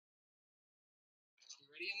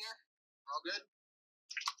Everybody in there? All good?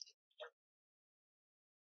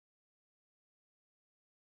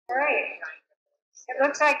 All right. It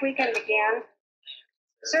looks like we can begin.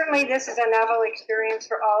 Certainly, this is a novel experience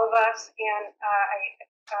for all of us, and I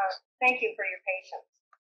thank you for your patience.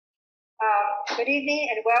 Good evening,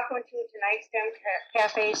 and welcome to tonight's STEM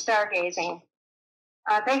Cafe Stargazing.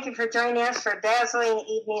 Thank you for joining us for a dazzling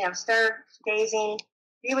evening of stargazing,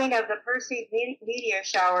 viewing of the Perseid meteor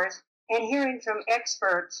showers, and hearing from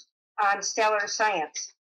experts on stellar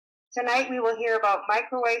science. Tonight, we will hear about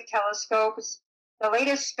microwave telescopes, the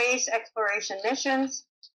latest space exploration missions,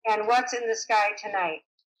 and what's in the sky tonight.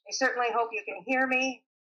 I certainly hope you can hear me.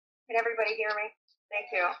 Can everybody hear me?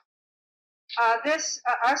 Thank you.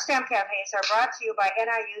 Our STEM cafes are brought to you by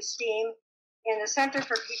NIU STEAM in the Center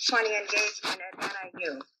for P20 Engagement at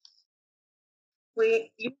NIU.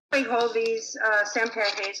 We usually hold these STEM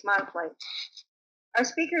cafes monthly. Our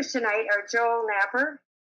speakers tonight are Joel Napper,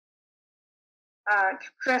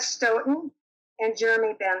 Chris Stoughton, and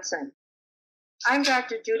Jeremy Benson. I'm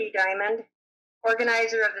Dr. Judy Diamond,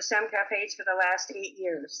 organizer of the STEM Cafes for the last 8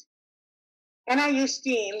 years. NIU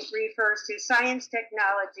STEAM refers to science,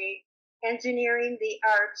 technology, engineering, the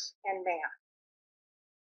arts, and math.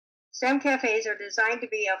 STEM Cafes are designed to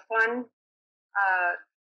be a fun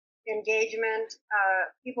engagement.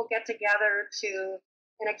 People get together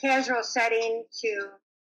in a casual setting to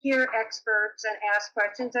hear experts and ask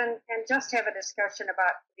questions and just have a discussion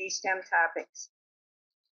about these STEM topics.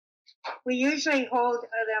 We usually hold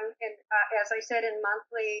them, as I said, in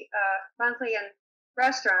monthly in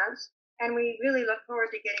restaurants, and we really look forward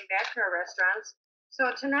to getting back to our restaurants.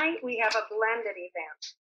 So tonight we have a blended event.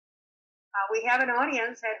 We have an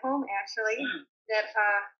audience at home, actually, that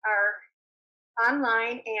are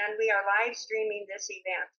online, and we are live streaming this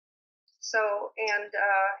event. So, and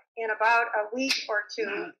in about a week or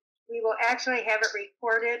two, we will actually have it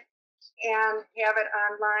recorded and have it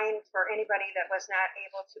online for anybody that was not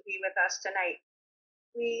able to be with us tonight.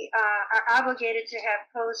 We are obligated to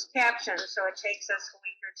have closed captions, so it takes us a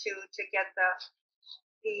week or two to get the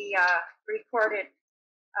recorded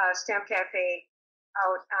STEM Cafe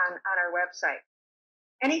out on our website.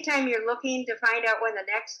 Anytime you're looking to find out when the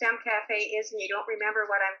next STEM Cafe is and you don't remember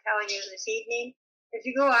what I'm telling you this evening, if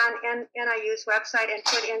you go on NIU's website and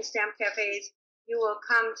put in STEM Cafes, you will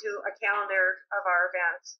come to a calendar of our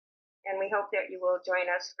events, and we hope that you will join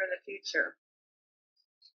us for the future.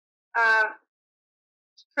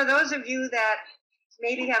 For those of you that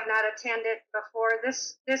maybe have not attended before,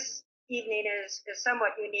 this evening is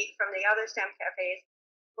somewhat unique from the other STEM Cafes,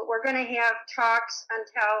 but we're going to have talks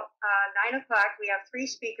until 9 o'clock. We have 3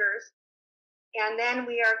 speakers, and then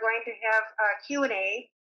we are going to have a Q&A,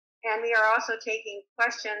 and we are also taking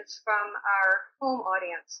questions from our home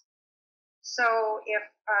audience. So if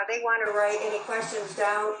they want to write any questions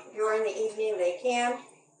down during the evening, they can.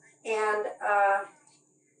 And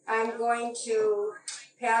I'm going to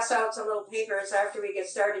pass out some little papers after we get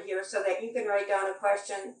started here so that you can write down a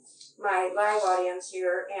question, my live audience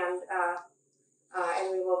here, and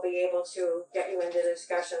we will be able to get you into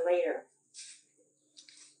discussion later.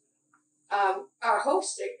 Our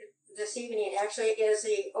host this evening actually is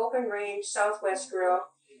the Open Range Southwest Grill,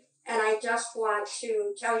 and I just want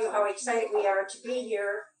to tell you how excited we are to be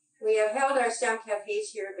here. We have held our STEM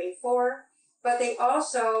Cafes here before, but they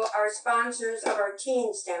also are sponsors of our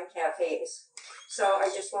teen STEM Cafes. So I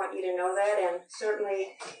just want you to know that, and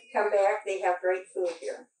certainly come back. They have great food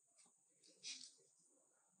here.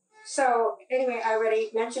 So anyway, I already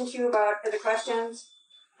mentioned to you about the questions.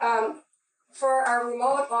 For our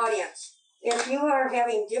remote audience, if you are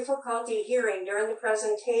having difficulty hearing during the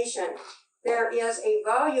presentation, there is a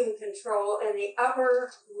volume control in the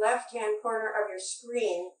upper left-hand corner of your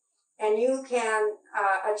screen, and you can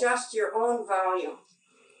adjust your own volume.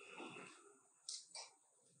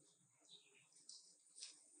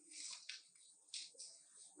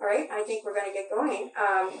 All right, I think we're going to get going.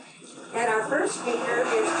 And our first speaker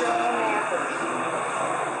is Joel Napper.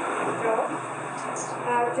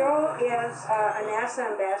 Joel is a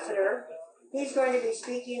NASA ambassador. He's going to be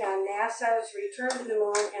speaking on NASA's return to the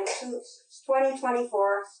moon in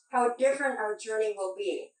 2024, how different our journey will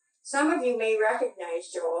be. Some of you may recognize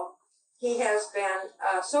Joel. He has been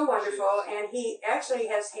so wonderful, and he actually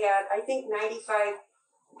has had, I think, 95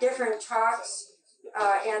 different talks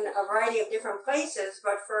in a variety of different places,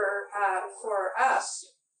 but for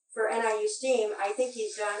us, for NIU STEAM, I think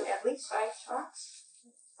he's done at least 5 talks.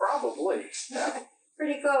 Probably. Yeah.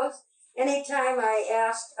 Pretty close. Anytime I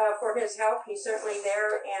ask for his help, he's certainly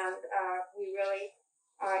there, and we really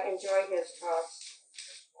enjoy his talks.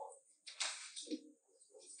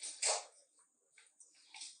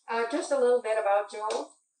 Just a little bit about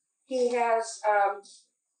Joel. He has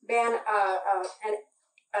been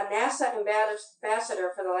a NASA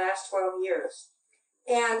ambassador for the last 12 years.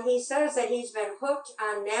 And he says that he's been hooked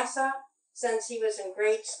on NASA since he was in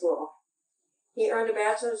grade school. He earned a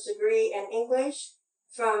bachelor's degree in English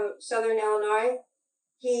from Southern Illinois.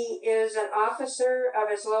 He is an officer of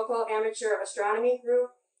his local amateur astronomy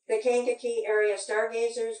group, the Kankakee Area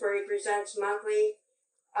Stargazers, where he presents monthly,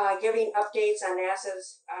 giving updates on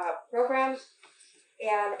NASA's programs.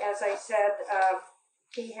 And as I said,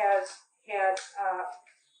 he has had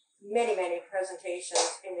many, many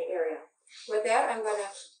presentations in the area. With that, I'm going to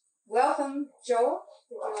welcome Joel.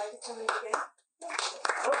 Would you like to come in again?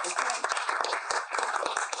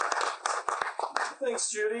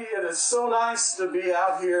 Thanks, Judy. It is so nice to be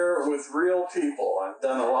out here with real people. I've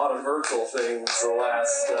done a lot of virtual things the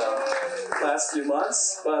last few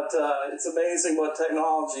months, but it's amazing what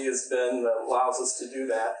technology has been that allows us to do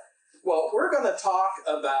that. Well, we're going to talk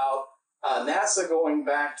about NASA going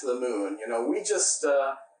back to the moon. You know, we just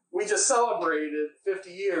celebrated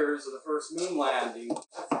 50 years of the first moon landing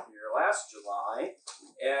here last July,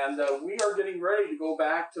 and we are getting ready to go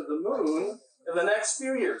back to the moon in the next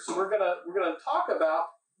few years. So we're gonna talk about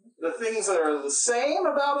the things that are the same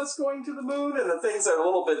about us going to the moon and the things that are a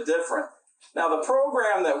little bit different. Now, the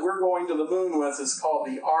program that we're going to the moon with is called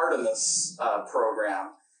the Artemis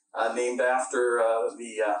program, named after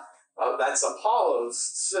that's Apollo's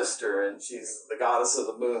sister, and she's the goddess of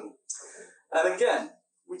the moon. And again,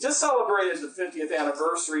 we just celebrated the 50th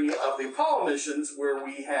anniversary of the Apollo missions, where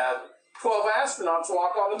we had 12 astronauts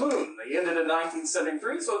walk on the moon. They ended in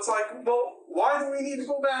 1973, so it's like, well, why do we need to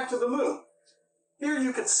go back to the moon? Here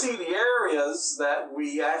you can see the areas that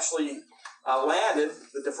we actually landed,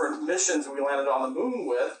 the different missions we landed on the moon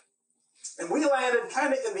with. And we landed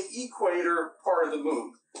kind of in the equator part of the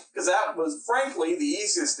moon, because that was, frankly, the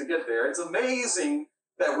easiest to get there. It's amazing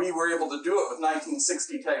that we were able to do it with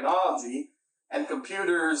 1960 technology and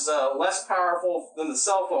computers less powerful than the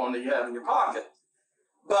cell phone that you have in your pocket.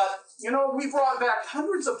 But, you know, we brought back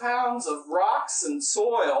hundreds of pounds of rocks and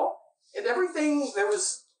soil, and everything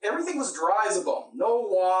was dry as a bone. No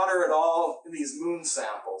water at all in these moon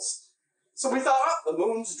samples. So we thought, oh, the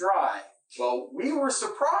moon's dry. Well, we were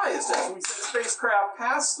surprised as we sent spacecraft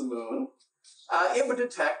past the moon, it would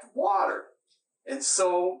detect water. And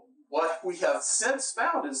so what we have since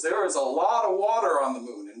found is there is a lot of water on the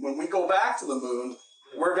moon. And when we go back to the moon,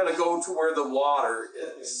 we're going to go to where the water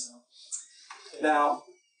is. Now,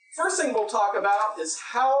 first thing we'll talk about is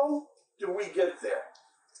how do we get there?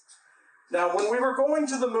 Now, when we were going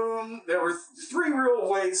to the moon, there were three real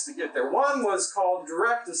ways to get there. One was called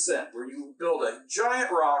direct descent, where you build a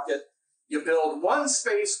giant rocket, you build one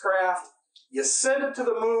spacecraft, you send it to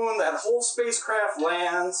the moon, that whole spacecraft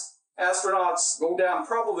lands, astronauts go down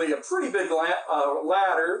probably a pretty big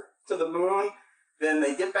ladder to the moon, then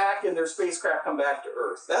they get back in their spacecraft, come back to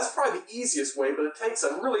Earth. That's probably the easiest way, but it takes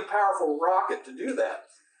a really powerful rocket to do that.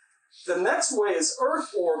 The next way is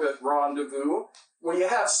Earth orbit rendezvous, where you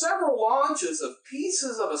have several launches of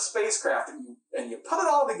pieces of a spacecraft, and you put it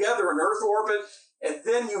all together in Earth orbit, and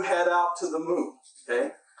then you head out to the moon,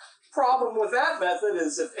 okay? Problem with that method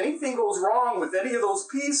is if anything goes wrong with any of those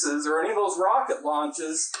pieces or any of those rocket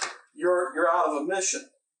launches, you're out of a mission.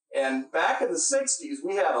 And back in the 60s,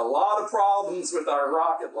 we had a lot of problems with our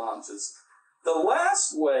rocket launches. The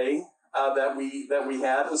last way that we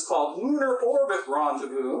had was called lunar orbit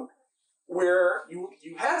rendezvous, where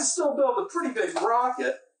you had to still build a pretty big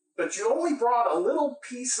rocket, but you only brought a little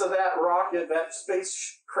piece of that rocket, that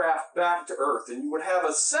spacecraft, back to Earth. And you would have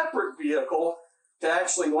a separate vehicle to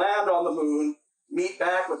actually land on the moon, meet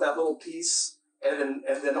back with that little piece, and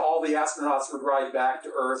then all the astronauts would ride back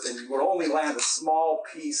to Earth, and you would only land a small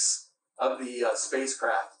piece of the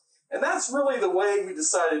spacecraft. And that's really the way we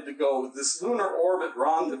decided to go with this lunar orbit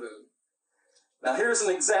rendezvous. Now here's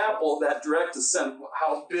an example of that direct descent,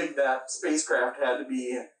 how big that spacecraft had to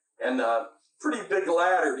be, and a pretty big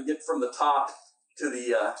ladder to get from the top to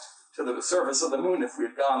the surface of the moon if we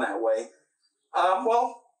had gone that way.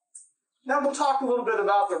 Well, now we'll talk a little bit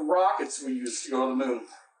about the rockets we used to go to the moon.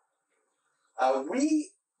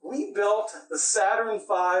 We built the Saturn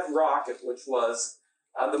V rocket, which was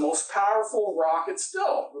the most powerful rocket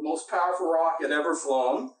still, the most powerful rocket ever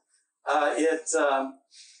flown.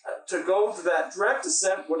 To go to that direct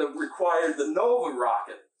descent would have required the Nova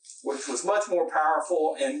rocket, which was much more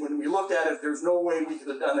powerful, and when we looked at it, there's no way we could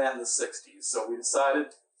have done that in the 60s. So we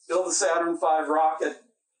decided to build the Saturn V rocket,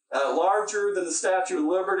 larger than the Statue of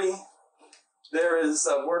Liberty. There is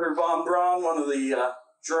Werner von Braun, one of the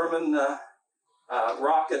German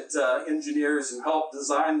rocket engineers who helped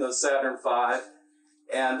design the Saturn V.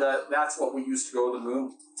 And that's what we used to go to the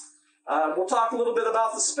moon. We'll talk a little bit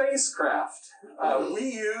about the spacecraft.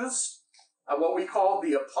 We used what we call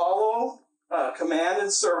the Apollo command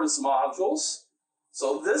and service modules.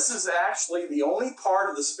 So this is actually the only part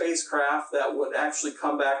of the spacecraft that would actually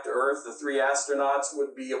come back to Earth. The 3 astronauts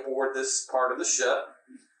would be aboard this part of the ship.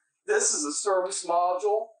 This is a service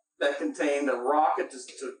module that contained a rocket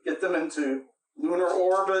to get them into lunar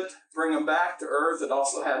orbit, bring them back to Earth. It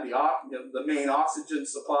also had the main oxygen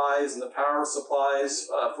supplies and the power supplies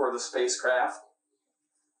for the spacecraft.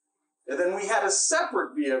 And then we had a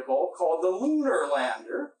separate vehicle called the lunar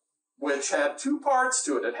lander, which had 2 parts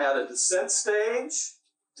to it. It had a descent stage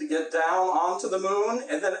to get down onto the moon,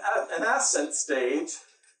 and then an ascent stage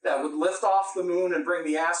that would lift off the moon and bring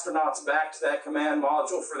the astronauts back to that command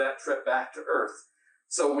module for that trip back to Earth.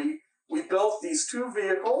 So we built these 2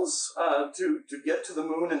 vehicles to get to the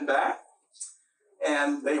moon and back,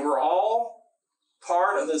 and they were all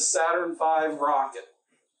part of the Saturn V rocket.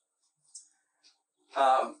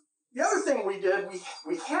 The other thing we did,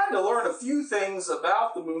 we had to learn a few things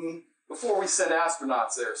about the moon before we sent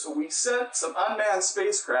astronauts there. So we sent some unmanned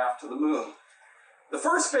spacecraft to the moon. The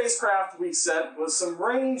first spacecraft we sent was some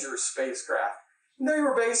Ranger spacecraft. And they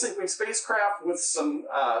were basically spacecraft with some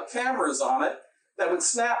cameras on it that would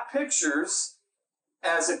snap pictures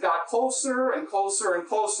as it got closer and closer and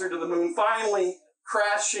closer to the moon, finally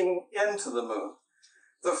crashing into the moon.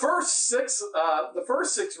 The first six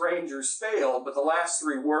Rangers failed, but the last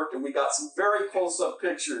 3 worked, and we got some very close-up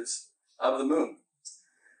pictures of the moon.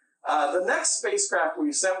 The next spacecraft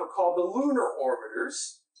we sent were called the lunar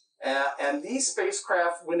orbiters, and these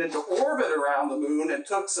spacecraft went into orbit around the moon and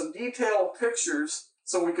took some detailed pictures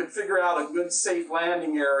so we could figure out a good, safe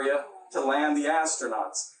landing area to land the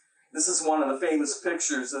astronauts. This is one of the famous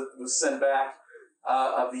pictures that was sent back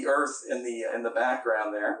of the Earth in the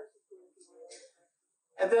background there.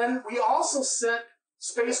 And then we also sent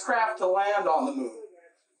spacecraft to land on the moon.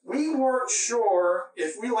 We weren't sure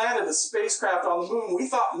if we landed a spacecraft on the moon. We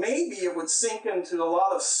thought maybe it would sink into a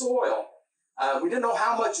lot of soil. We didn't know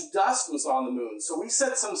how much dust was on the moon. So we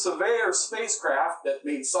sent some surveyor spacecraft that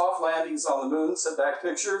made soft landings on the moon, sent back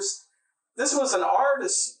pictures. This was an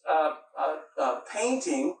artist's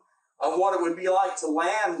painting of what it would be like to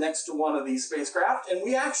land next to one of these spacecraft. And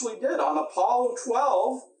we actually did. On Apollo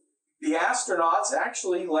 12, the astronauts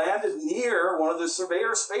actually landed near one of the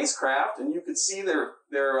surveyor spacecraft, and you could see their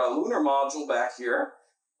lunar module back here.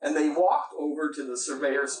 And they walked over to the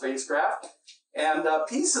surveyor spacecraft, and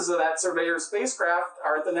pieces of that surveyor spacecraft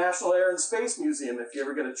are at the National Air and Space Museum. If you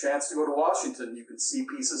ever get a chance to go to Washington, you can see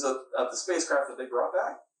pieces of the spacecraft that they brought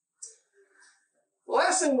back. The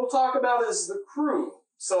last thing we'll talk about is the crew.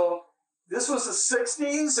 So this was the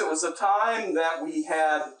 60s. It was a time that we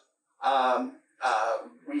had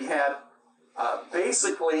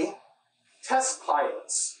basically test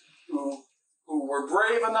pilots who were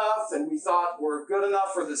brave enough and we thought were good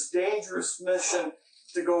enough for this dangerous mission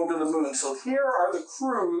to go to the moon. So here are the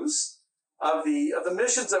crews of the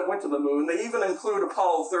missions that went to the moon. They even include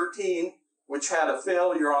Apollo 13, which had a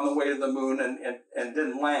failure on the way to the moon and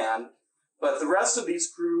didn't land. But the rest of these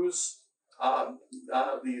crews,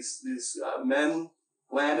 these men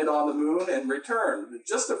landed on the moon and returned.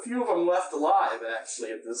 Just a few of them left alive,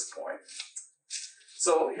 actually, at this point.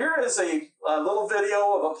 So here is a little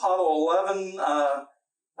video of Apollo 11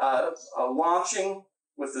 launching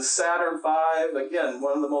with the Saturn V. Again,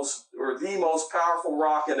 one of the most powerful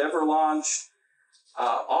rocket ever launched.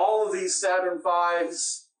 All of these Saturn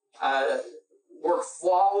V's worked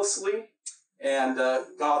flawlessly and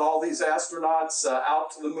got all these astronauts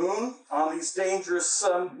out to the moon on these dangerous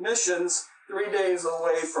missions 3 days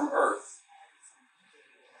away from Earth.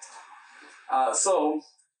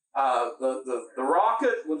 The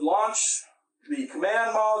rocket would launch the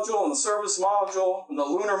command module and the service module and the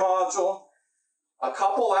lunar module. A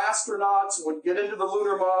couple astronauts would get into the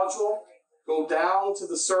lunar module, go down to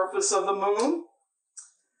the surface of the moon.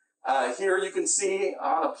 Here you can see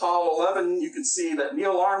on Apollo 11, you can see that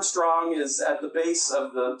Neil Armstrong is at the base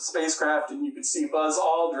of the spacecraft, and you can see Buzz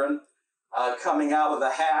Aldrin coming out of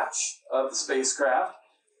the hatch of the spacecraft.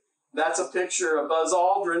 That's a picture of Buzz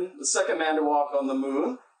Aldrin, the second man to walk on the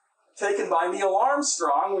moon, taken by Neil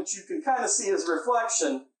Armstrong, which you can kind of see his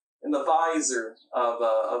reflection in the visor of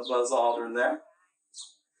Buzz Aldrin there.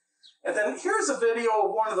 And then here's a video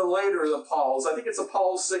of one of the later Apollos. I think it's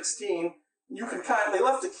Apollo 16. You can they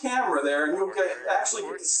left a camera there, and you'll actually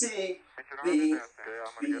get to see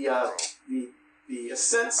the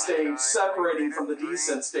ascent stage separating from the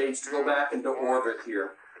descent stage to go back into orbit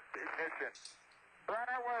here. Right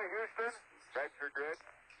away, Houston. Vector good.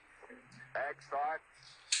 Excellent.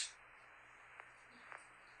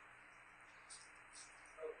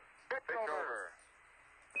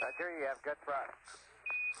 here you have good thrust.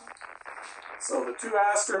 So the two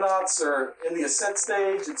astronauts are in the ascent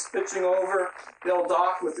stage. It's pitching over. They'll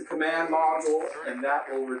dock with the command module, and that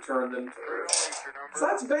will return them to Earth. So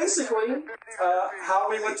that's basically how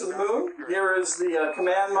we went to the moon. Here is the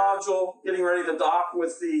command module getting ready to dock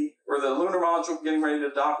with the lunar module getting ready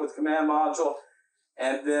to dock with command module.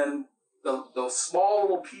 And then the small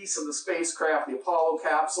little piece of the spacecraft, the Apollo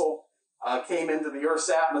capsule, came into the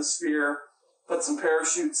Earth's atmosphere, put some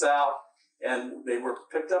parachutes out, and they were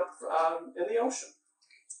picked up in the ocean.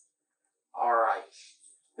 All right.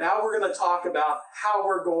 Now we're going to talk about how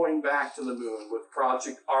we're going back to the moon with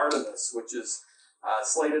Project Artemis, which is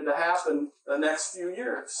slated to happen the next few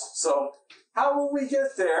years. So how will we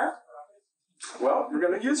get there? Well, we're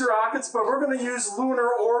going to use rockets, but we're going to use lunar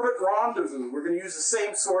orbit rendezvous. We're going to use the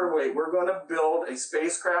same sort of way. We're going to build a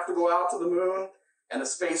spacecraft to go out to the moon and a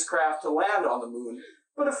spacecraft to land on the moon.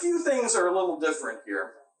 But a few things are a little different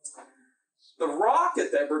here. The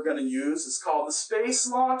rocket that we're going to use is called the Space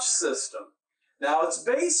Launch System. Now, it's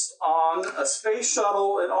based on a space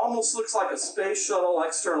shuttle. It almost looks like a space shuttle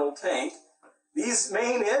external tank. These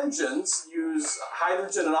main engines use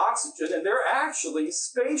hydrogen and oxygen, and they're actually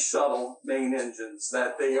space shuttle main engines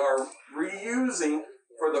that they are reusing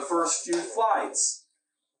for the first few flights.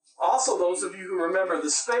 Also, those of you who remember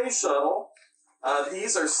the space shuttle,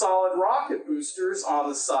 these are solid rocket boosters on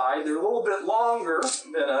the side. They're a little bit longer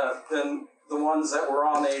than the ones that were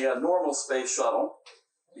on a normal space shuttle.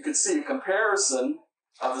 You can see a comparison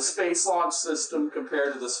of the Space Launch System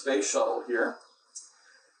compared to the space shuttle here.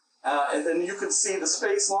 And then you can see the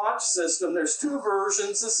Space Launch System. There's two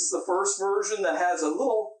versions. This is the first version that has a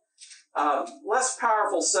little less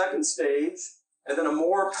powerful second stage, and then a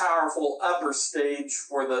more powerful upper stage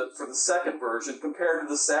for the second version compared to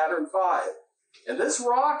the Saturn V. And this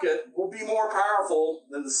rocket will be more powerful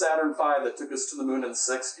than the Saturn V that took us to the moon in the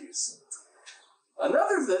 60s.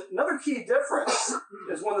 Another key difference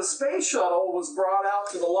is when the space shuttle was brought out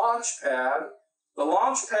to the launch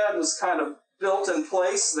pad was kind of built in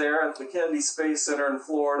place there at the Kennedy Space Center in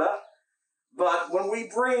Florida. But when we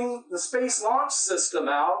bring the Space Launch System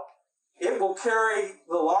out, it will carry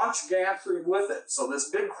the launch gantry with it. So this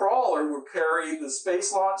big crawler will carry the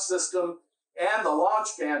Space Launch System and the launch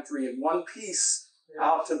gantry in one piece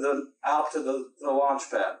out to the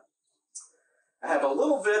launch pad. I have a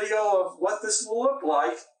little video of what this will look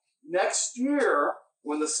like next year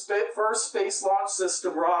when the first Space Launch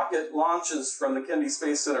System rocket launches from the Kennedy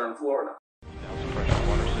Space Center in Florida. Pressure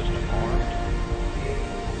water system armed.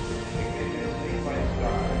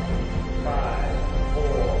 5, 4,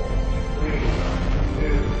 3,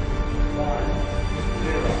 2, 1,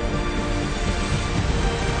 0.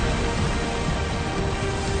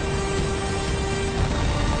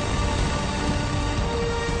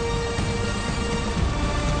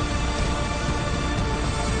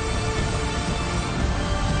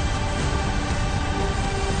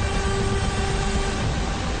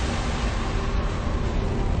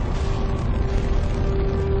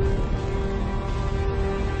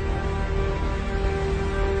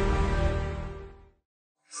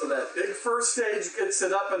 First stage gets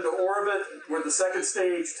it up into orbit, where the second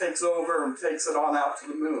stage takes over and takes it on out to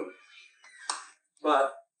the moon.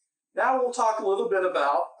 But now we'll talk a little bit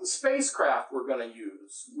about the spacecraft we're going to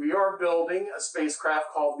use. We are building a spacecraft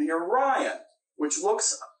called the Orion, which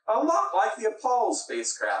looks a lot like the Apollo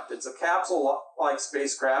spacecraft. It's a capsule-like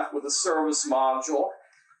spacecraft with a service module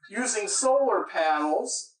using solar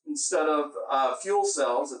panels instead of fuel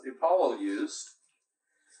cells that the Apollo used.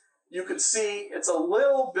 You can see it's a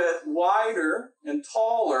little bit wider and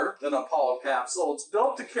taller than an Apollo capsule. It's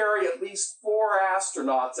built to carry at least 4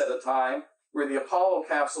 astronauts at a time, where the Apollo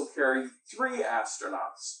capsule carried 3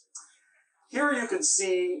 astronauts. Here you can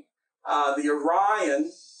see the Orion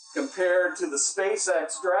compared to the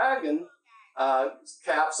SpaceX Dragon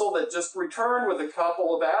capsule that just returned with a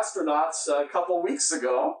couple of astronauts a couple weeks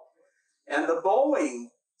ago, and the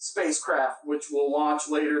Boeing spacecraft, which will launch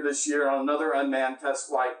later this year on another unmanned test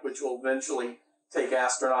flight, which will eventually take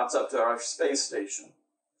astronauts up to our space station.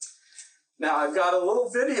 Now, I've got a little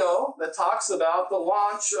video that talks about the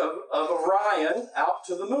launch of Orion out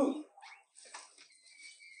to the moon.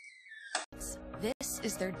 This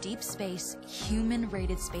is their deep space,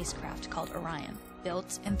 human-rated spacecraft called Orion,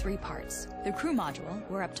 built in 3 parts. The crew module,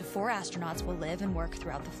 where up to 4 astronauts will live and work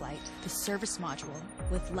throughout the flight. The service module,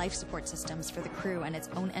 with life support systems for the crew and its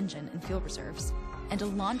own engine and fuel reserves. And a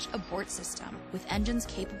launch abort system, with engines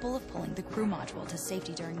capable of pulling the crew module to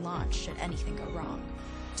safety during launch should anything go wrong.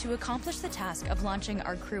 To accomplish the task of launching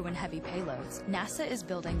our crew and heavy payloads, NASA is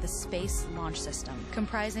building the Space Launch System,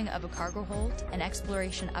 comprising of a cargo hold, an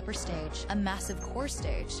exploration upper stage, a massive core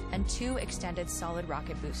stage, and 2 extended solid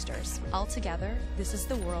rocket boosters. Altogether, this is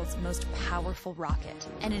the world's most powerful rocket,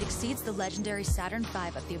 and it exceeds the legendary Saturn V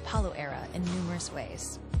of the Apollo era in numerous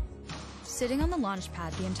ways. Sitting on the launch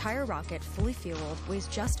pad, the entire rocket, fully fueled, weighs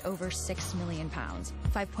just over 6 million pounds,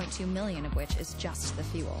 5.2 million of which is just the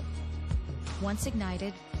fuel. Once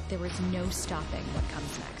ignited, there is no stopping what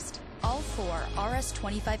comes next. All 4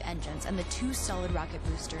 RS-25 engines and the 2 solid rocket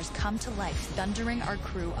boosters come to life, thundering our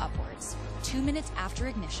crew upwards. 2 minutes after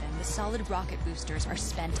ignition, the solid rocket boosters are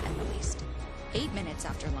spent and released. 8 minutes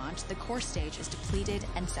after launch, the core stage is depleted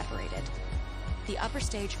and separated. The upper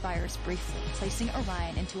stage fires briefly, placing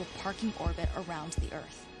Orion into a parking orbit around the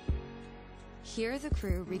Earth. Here, the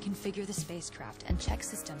crew reconfigure the spacecraft and check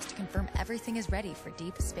systems to confirm everything is ready for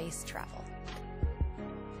deep space travel.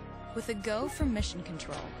 With a go from mission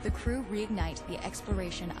control, the crew reignite the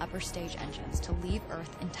exploration upper stage engines to leave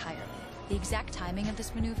Earth entirely. The exact timing of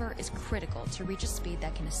this maneuver is critical to reach a speed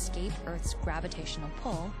that can escape Earth's gravitational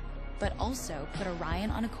pull, but also put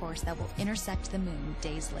Orion on a course that will intersect the Moon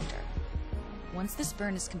days later. Once this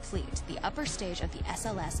burn is complete, the upper stage of the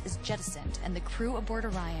SLS is jettisoned and the crew aboard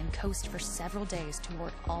Orion coast for several days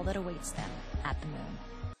toward all that awaits them at the Moon.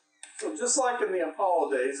 So just like in the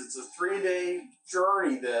Apollo days, it's a 3-day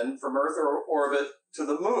journey then from Earth orbit to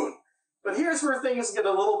the Moon. But here's where things get a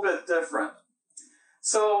little bit different.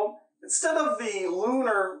 So instead of the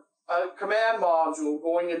lunar command module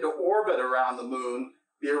going into orbit around the Moon,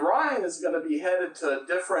 the Orion is going to be headed to a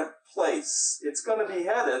different place. It's going to be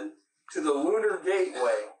headed to the Lunar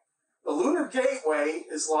Gateway. The Lunar Gateway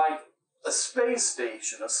is like a space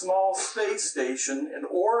station, a small space station in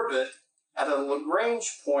orbit at a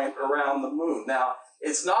Lagrange point around the Moon. Now,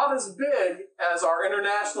 it's not as big as our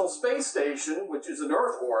International Space Station, which is in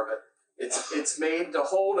Earth orbit. It's made to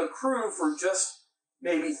hold a crew for just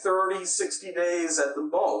maybe 30, 60 days at the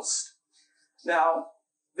most. Now,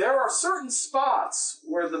 there are certain spots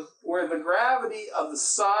where the gravity of the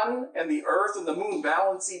Sun and the Earth and the Moon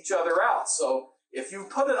balance each other out. So if you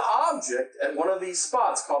put an object at one of these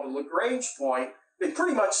spots called a Lagrange point, they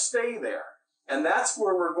pretty much stay there. And that's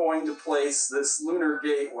where we're going to place this Lunar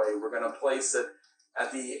Gateway. We're going to place it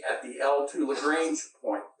at the L2 Lagrange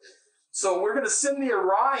point. So we're going to send the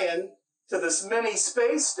Orion to this mini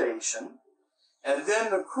space station, and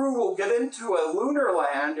then the crew will get into a lunar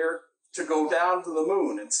lander to go down to the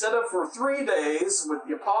Moon. Instead of for 3 days with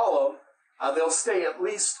the Apollo, they'll stay at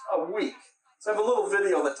least a week. So I have a little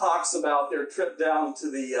video that talks about their trip down to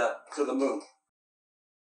the Moon.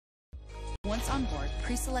 Once on board,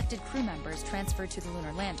 pre-selected crew members transfer to the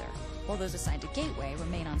lunar lander, while those assigned to Gateway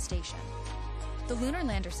remain on station. The lunar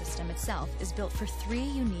lander system itself is built for 3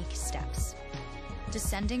 unique steps: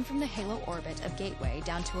 descending from the halo orbit of Gateway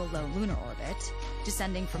down to a low lunar orbit,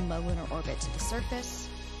 descending from low lunar orbit to the surface,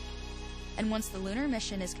 and once the lunar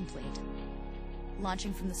mission is complete,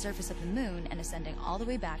 launching from the surface of the Moon and ascending all the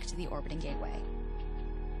way back to the orbiting Gateway.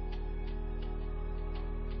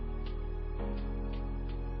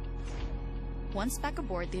 Once back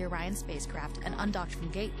aboard the Orion spacecraft and undocked from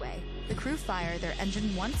Gateway, the crew fire their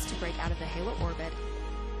engine once to break out of the halo orbit,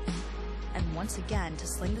 and once again to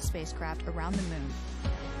sling the spacecraft around the Moon,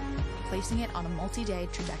 placing it on a multi-day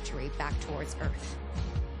trajectory back towards Earth.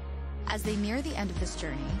 As they near the end of this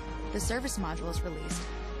journey, the service module is released,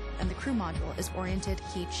 and the crew module is oriented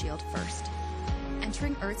heat shield first.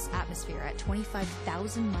 Entering Earth's atmosphere at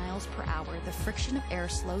 25,000 miles per hour, the friction of air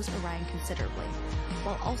slows Orion considerably,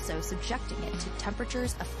 while also subjecting it to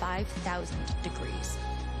temperatures of 5,000 degrees.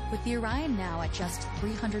 With the Orion now at just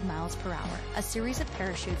 300 miles per hour, a series of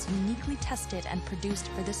parachutes uniquely tested and produced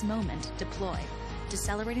for this moment deploy,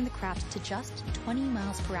 decelerating the craft to just 20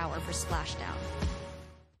 miles per hour for splashdown.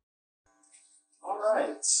 All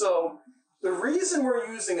right, so the reason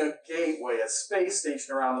we're using a gateway, a space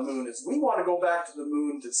station around the Moon, is we want to go back to the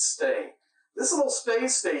Moon to stay. This little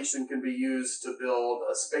space station can be used to build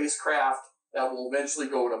a spacecraft that will eventually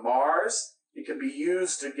go to Mars. It can be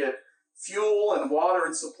used to get fuel and water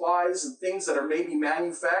and supplies and things that are maybe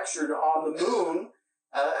manufactured on the Moon.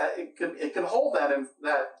 It can hold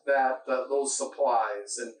those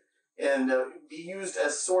supplies and be used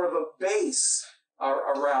as sort of a base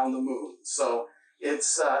around the Moon. So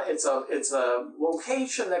it's a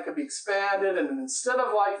location that can be expanded, and instead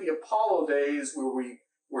of like the Apollo days where we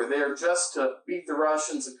were there just to beat the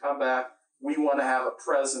Russians and come back, we want to have a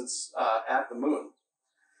presence at the Moon.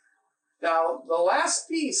 Now, the last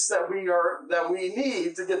piece that we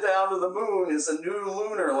need to get down to the Moon is a new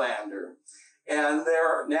lunar lander. And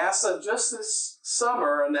NASA just this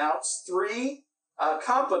summer announced 3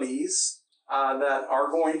 companies that are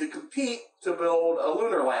going to compete to build a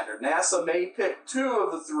lunar lander. NASA may pick 2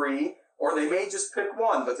 of the 3, or they may just pick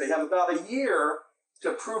 1, but they have about a year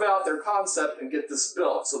to prove out their concept and get this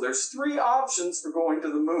built. So there's 3 options for going to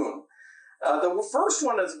the moon. The first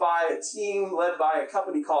one is by a team led by a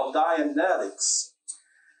company called Dianetics.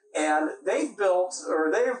 And they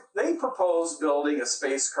proposed building a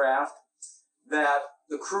spacecraft that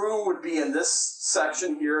the crew would be in this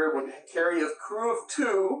section here. It would carry a crew of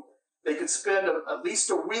 2. They could spend at least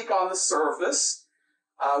a week on the surface.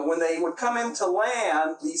 When they would come in to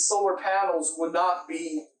land, these solar panels would not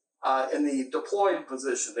be in the deployed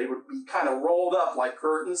position. They would be kind of rolled up like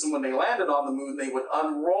curtains, and when they landed on the moon, they would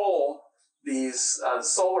unroll these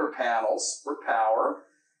solar panels for power.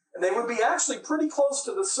 And they would be actually pretty close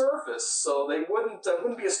to the surface, so they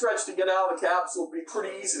wouldn't be a stretch to get out of the capsule. It would be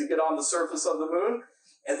pretty easy to get on the surface of the moon.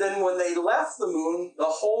 And then when they left the moon, the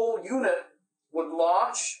whole unit would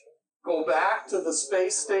launch, go back to the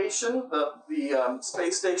space station, the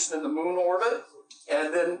space station in the moon orbit,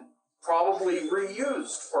 and then probably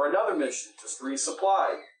reused for another mission, just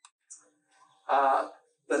resupplied.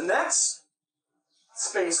 The next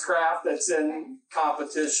spacecraft that's in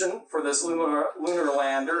competition for this lunar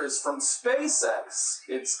lander is from SpaceX.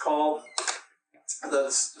 It's called the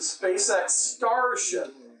SpaceX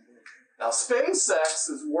Starship. Now, SpaceX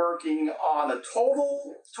is working on a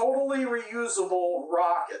totally reusable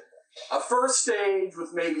rocket. A first stage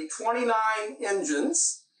with maybe 29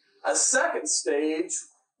 engines, a second stage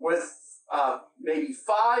with maybe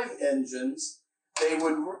 5 engines. They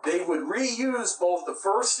would reuse both the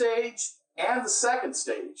first stage and the second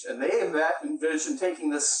stage, and they envision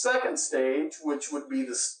taking the second stage, which would be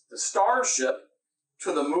the Starship,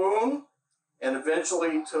 to the moon and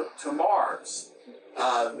eventually to Mars.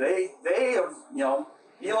 They have,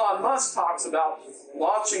 Elon Musk talks about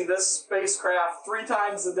launching this spacecraft 3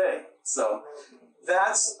 times a day. So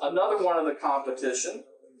that's another one of the competition.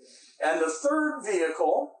 And the third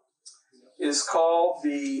vehicle is called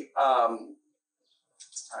the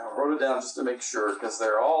I wrote it down just to make sure because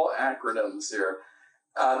they're all acronyms here.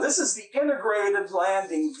 This is the Integrated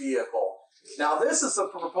Landing Vehicle. Now, this is a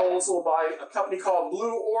proposal by a company called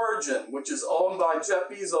Blue Origin, which is owned by Jeff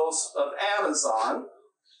Bezos of Amazon.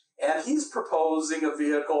 And he's proposing a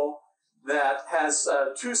vehicle that has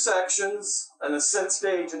 2 sections, an ascent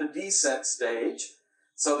stage and a descent stage.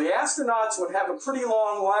 So the astronauts would have a pretty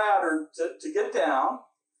long ladder to get down.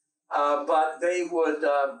 But they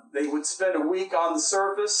would spend a week on the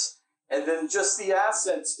surface, and then just the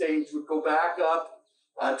ascent stage would go back up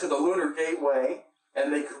to the lunar gateway,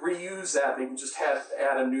 and they could reuse that. They would just have to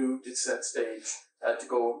add a new descent stage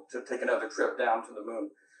to take another trip down to the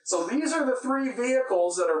moon. So these are the 3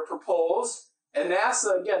 vehicles that are proposed, and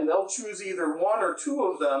NASA, again, they'll choose either 1 or 2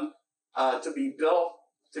 of them to be built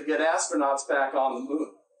to get astronauts back on the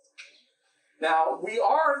moon. Now, we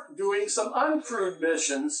are doing some uncrewed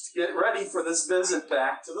missions to get ready for this visit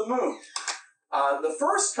back to the moon. The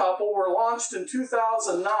first couple were launched in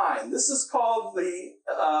 2009. This is called the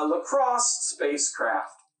Lacrosse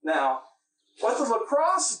spacecraft. Now, what the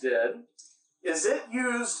Lacrosse did is it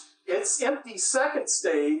used its empty second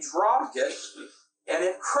stage rocket, and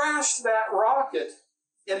it crashed that rocket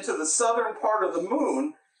into the southern part of the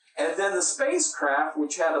moon, and then the spacecraft,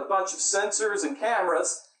 which had a bunch of sensors and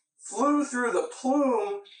cameras, flew through the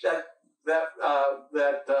plume that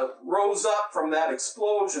rose up from that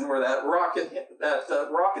explosion where that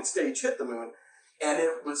rocket stage hit the moon, and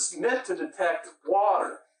it was meant to detect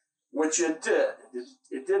water, which it did.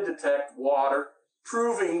 It did detect water,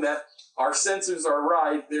 proving that our sensors are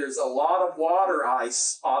right. There's a lot of water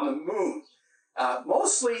ice on the moon,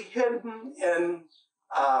 mostly hidden in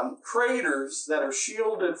craters that are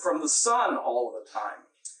shielded from the sun all the time.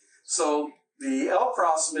 So the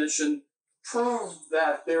LCROSS mission proved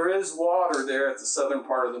that there is water there at the southern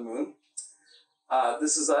part of the moon.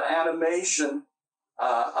 This is an animation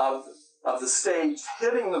of the stage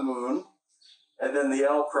hitting the moon, and then the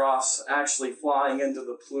LCROSS actually flying into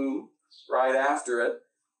the plume right after it.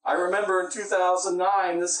 I remember in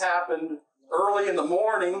 2009, this happened early in the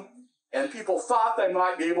morning, and people thought they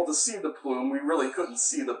might be able to see the plume. We really couldn't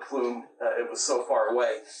see the plume. It was so far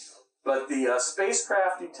away. But the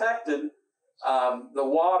spacecraft detected the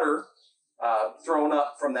water thrown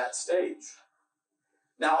up from that stage.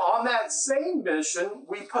 Now, on that same mission,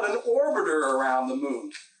 we put an orbiter around the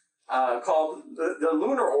moon called the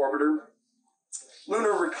Lunar Orbiter,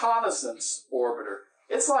 Lunar Reconnaissance Orbiter.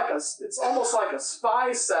 It's almost like a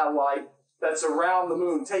spy satellite that's around the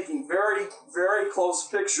moon, taking very, very close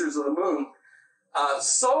pictures of the moon.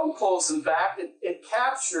 So close, in fact, it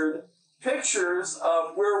captured pictures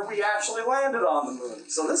of where we actually landed on the moon.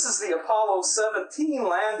 So this is the Apollo 17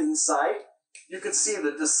 landing site. You can see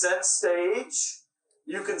the descent stage.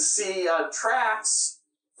 You can see tracks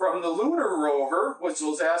from the lunar rover, which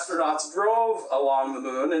those astronauts drove along the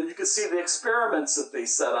moon, and you can see the experiments that they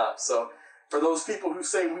set up. So for those people who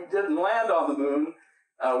say we didn't land on the moon,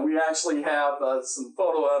 we actually have some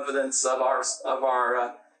photo evidence of our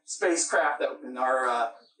spacecraft and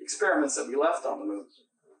our experiments that we left on the moon.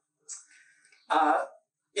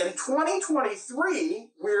 In 2023,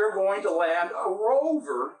 we're going to land a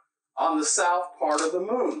rover on the south part of the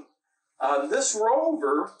moon. This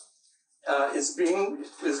rover is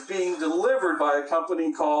being delivered by a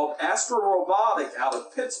company called Astro Robotic out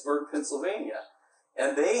of Pittsburgh, Pennsylvania.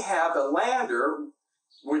 And they have a lander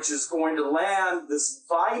which is going to land this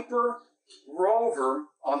Viper rover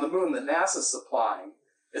on the moon that NASA's supplying.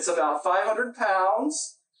 It's about 500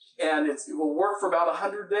 pounds, and it will work for about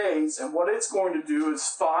 100 days. And what it's going to do is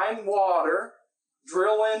find water,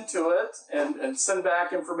 drill into it, and send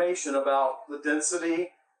back information about the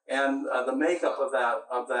density and the makeup of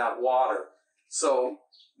that water. So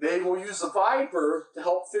they will use the Viper to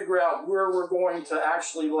help figure out where we're going to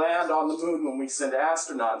actually land on the moon when we send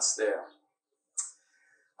astronauts there.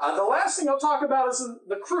 The last thing I'll talk about is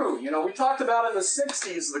the crew. You know, we talked about in the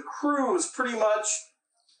 60s, the crew is pretty much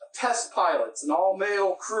test pilots, an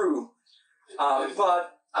all-male crew.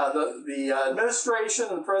 But the administration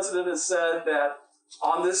and the president has said that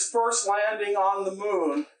on this first landing on the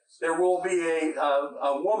moon, there will be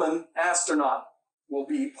a woman astronaut will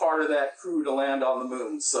be part of that crew to land on the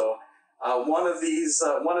moon. So one of these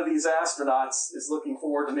astronauts is looking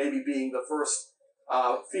forward to maybe being the first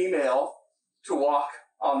female to walk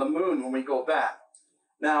on the moon when we go back.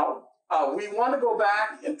 Now, we want to go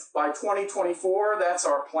back by 2024. That's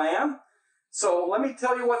our plan. So let me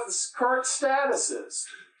tell you what the current status is.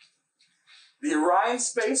 The Orion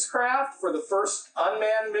spacecraft for the first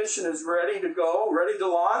unmanned mission is ready to go, ready to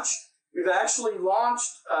launch. We've actually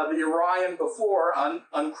launched the Orion before,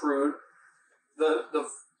 uncrewed.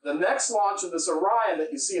 The next launch of this Orion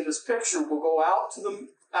that you see in this picture will go out to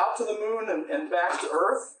the moon and back to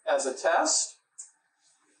Earth as a test.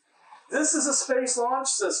 This is a space launch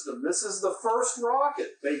system. This is the first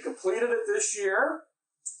rocket. They completed it this year,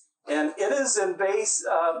 and it is in base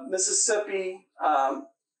Mississippi,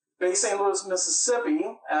 base St. Louis,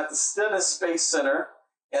 Mississippi, at the Stennis Space Center,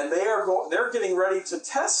 and they're getting ready to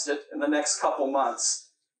test it in the next couple months.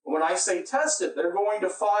 When I say test it, they're going to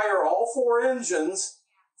fire all 4 engines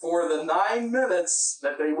for the 9 minutes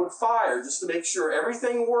that they would fire, just to make sure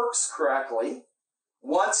everything works correctly.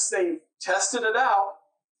 Once they've tested it out,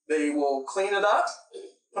 they will clean it up,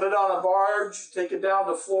 put it on a barge, take it down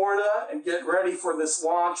to Florida, and get ready for this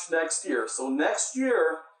launch next year. So next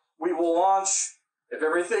year, we will launch, if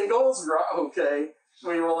everything goes okay,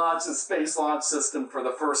 we will launch a space launch system for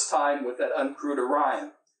the first time with that uncrewed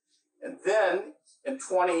Orion. And then, in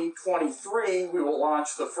 2023, we will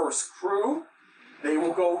launch the first crew. They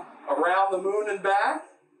will go around the moon and back.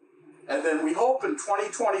 And then we hope in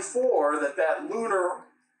 2024 that lunar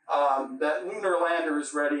lander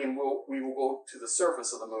is ready, and we will go to the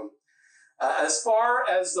surface of the moon. As far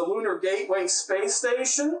as the Lunar Gateway Space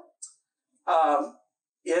Station,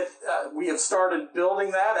 we have started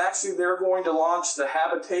building that. Actually, they're going to launch the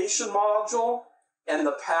habitation module and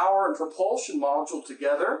the power and propulsion module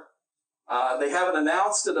together. They haven't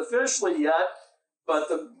announced it officially yet, but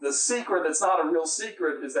the secret, that's not a real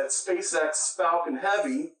secret, is that SpaceX Falcon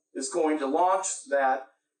Heavy is going to launch that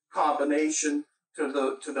combination to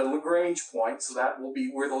the Lagrange point, so that will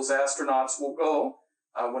be where those astronauts will go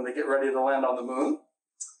when they get ready to land on the moon.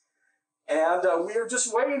 And we are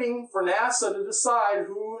just waiting for NASA to decide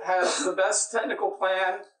who has the best technical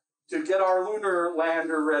plan to get our lunar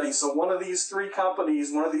lander ready. So one of these 3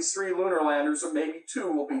 companies, one of these 3 lunar landers, or maybe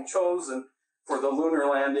 2, will be chosen for the lunar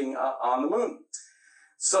landing on the moon.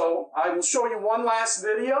 So I will show you one last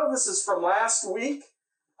video. This is from last week.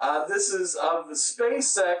 This is of the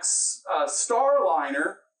SpaceX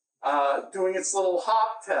Starliner doing its little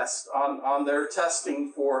hop test on their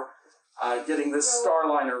testing for getting this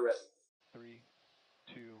Starliner ready. 3,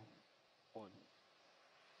 2, 1.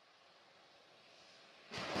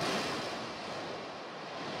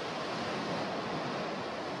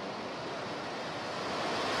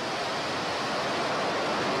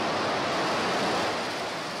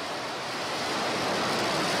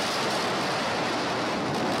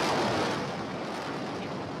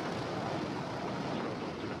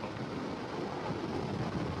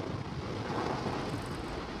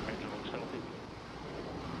 Engine looks healthy.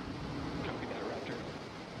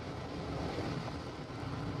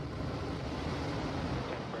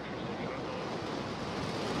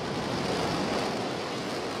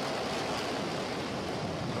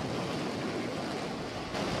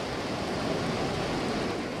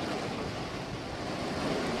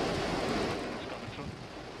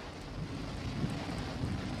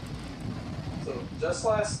 just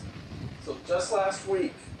last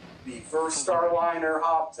week, the first Starliner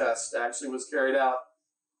hop test actually was carried out.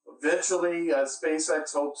 Eventually,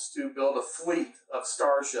 SpaceX hopes to build a fleet of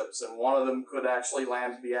starships, and one of them could actually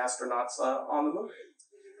land the astronauts on the moon.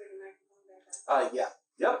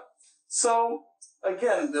 Yep. So,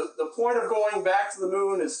 again, the point of going back to the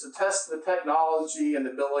moon is to test the technology and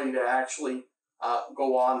the ability to actually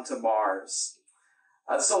go on to Mars.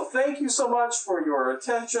 So thank you so much for your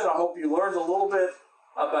attention. I hope you learned a little bit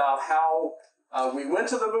about how we went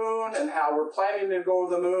to the moon and how we're planning to go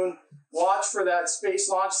to the moon. Watch for that Space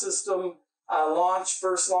Launch System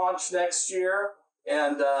first launch next year,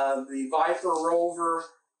 and the Viper rover,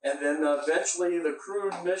 and then eventually the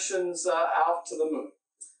crewed missions out to the moon.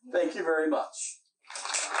 Thank you very much.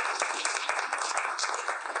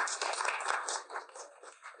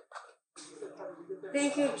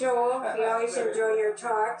 Thank you, Joel. We always enjoy your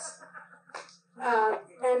talks.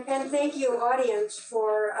 And thank you, audience,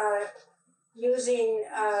 for using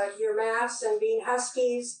your masks and being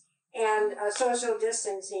huskies and social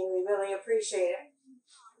distancing. We really appreciate it.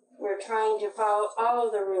 We're trying to follow all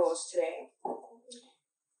of the rules today.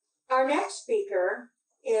 Our next speaker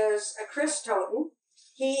is Chris Toten.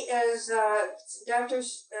 He is Dr.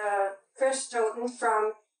 Chris Toten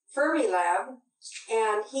from Fermilab,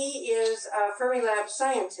 and he is a Fermilab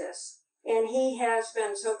scientist. And he has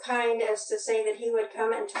been so kind as to say that he would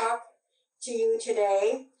come and talk to you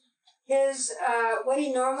today. His what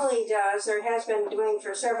he normally does, or has been doing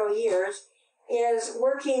for several years, is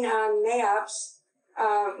working on maps,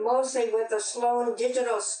 mostly with the Sloan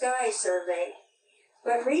Digital Sky Survey.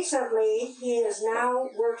 But recently, he is now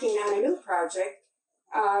working on a new project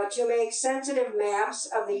to make sensitive maps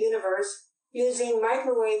of the universe using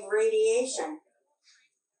microwave radiation.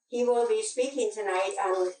 He will be speaking tonight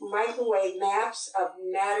on microwave maps of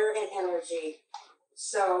matter and energy.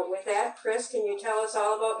 So with that, Chris, can you tell us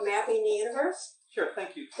all about mapping the universe? Sure,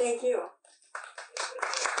 thank you. Thank you.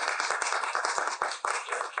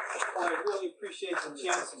 Well, I really appreciate the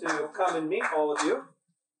chance to come and meet all of you.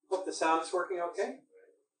 Hope the sound is working okay.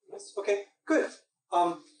 Yes, okay, good.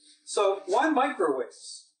 So why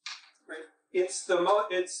microwaves? Right? It's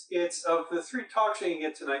of the three talks you can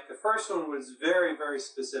get tonight. The first one was very, very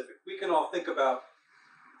specific. We can all think about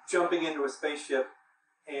jumping into a spaceship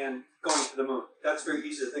and going to the moon. That's very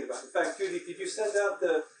easy to think about. In fact, Judy, did you send out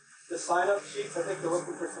the sign-up sheets? I think they're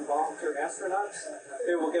looking for some volunteer astronauts.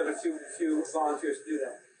 Maybe we'll get a few volunteers to do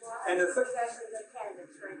that. And the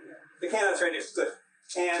candidates right here. The candidates right here. Good.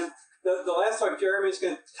 And the last talk, Jeremy is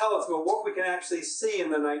going to tell us about what we can actually see in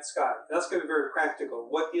the night sky. That's going to be very practical.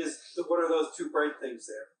 What are those two bright things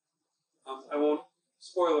there? I won't,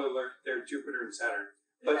 spoiler alert, they're Jupiter and Saturn.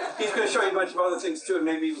 But he's going to show you a bunch of other things too, and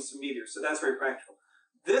maybe even some meteors. So that's very practical.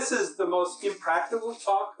 This is the most impractical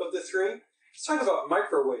talk of the three. Let's talk about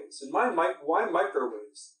microwaves. And why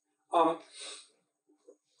microwaves?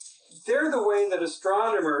 They're the way that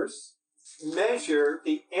astronomers measure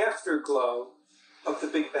the afterglow of the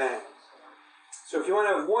Big Bang. So if you want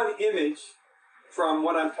to have one image from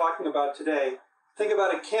what I'm talking about today, think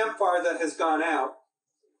about a campfire that has gone out,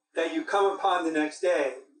 that you come upon the next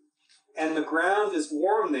day, and the ground is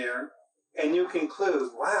warm there, and you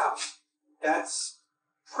conclude, wow, that's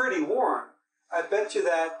pretty warm. I bet you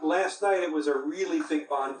that last night it was a really big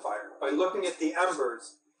bonfire. By looking at the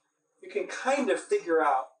embers, you can kind of figure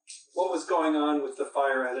out what was going on with the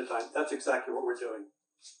fire at a time. That's exactly what we're doing.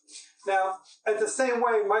 Now, in the same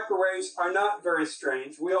way, microwaves are not very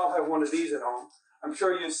strange. We all have one of these at home. I'm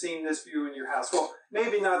sure you've seen this view in your house. Well,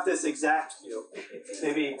 maybe not this exact view.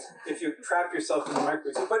 Maybe if you trap yourself in the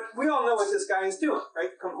microwave. But we all know what this guy is doing, right?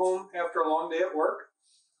 Come home after a long day at work,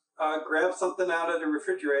 grab something out of the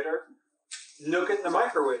refrigerator, nuke it in the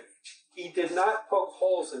microwave. He did not poke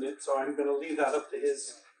holes in it, so I'm going to leave that up to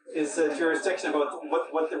his jurisdiction about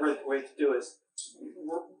what the right way to do is.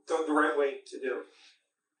 The right way to do.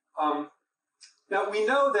 Now, we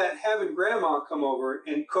know that having Grandma come over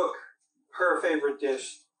and cook her favorite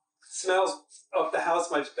dish smells of the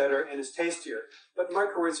house much better and is tastier, but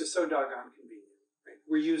microwaves are so doggone convenient. Right?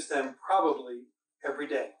 We use them probably every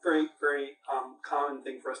day. Very, very common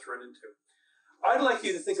thing for us to run into. I'd like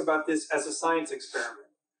you to think about this as a science experiment,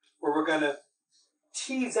 where we're going to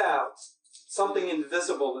tease out something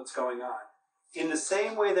invisible that's going on. In the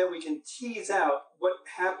same way that we can tease out what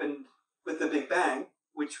happened with the Big Bang,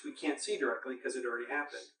 which we can't see directly because it already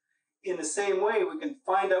happened. In the same way, we can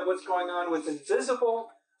find out what's going on with invisible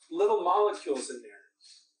little molecules in there.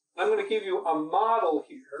 I'm going to give you a model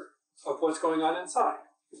here of what's going on inside.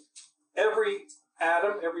 Every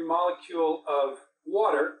atom, every molecule of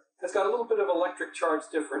water has got a little bit of electric charge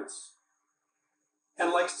difference.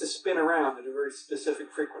 and likes to spin around at a very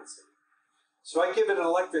specific frequency. So I give it an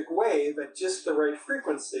electric wave at just the right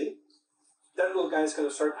frequency. That little guy's going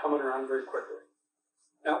to start humming around very quickly.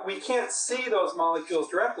 Now, we can't see those molecules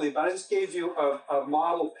directly, but I just gave you a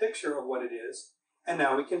model picture of what it is, and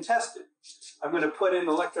now we can test it. I'm going to put in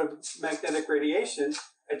electromagnetic radiation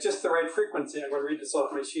at just the right frequency. I'm going to read this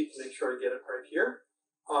off my sheet to make sure I get it right here.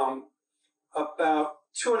 About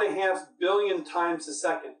 2.5 billion times a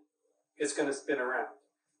second it's going to spin around.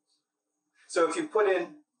 So if you put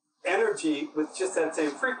in energy with just that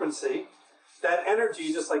same frequency, that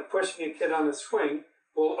energy, just like pushing a kid on a swing,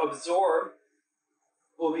 will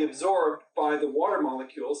be absorbed by the water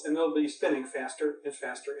molecules, and they'll be spinning faster and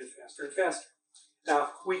faster and faster and faster. Now,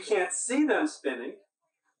 we can't see them spinning,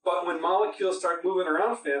 but when molecules start moving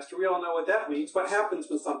around faster, we all know what that means. What happens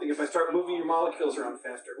with something if I start moving your molecules around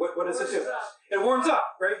faster? What does it do? It warms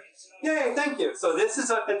up, right? Yay, thank you. So this is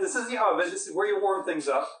the oven. This is where you warm things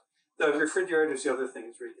up. The refrigerator is the other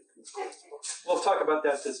thing. Where you get things cold. We'll talk about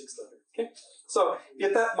that physics later. Okay. So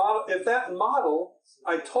if that model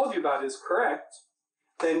I told you about is correct,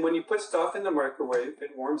 then when you put stuff in the microwave,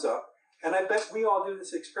 it warms up. And I bet we all do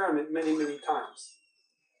this experiment many, many times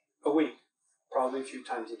a week. Probably a few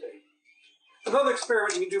times a day. Another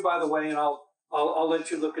experiment you can do, by the way, and I'll let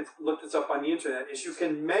you look this up on the internet, is you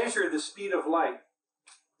can measure the speed of light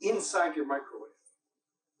inside your microwave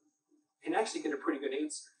and actually get a pretty good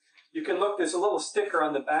answer. You can look, there's a little sticker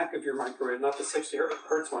on the back of your microwave, not the 60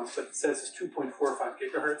 hertz one, but it says it's 2.45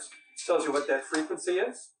 gigahertz. It tells you what that frequency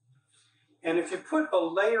is. And if you put a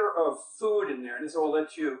layer of food in there, and this will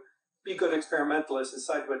let you be good experimentalists,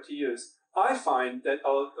 decide what to use. I find that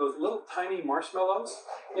those little tiny marshmallows,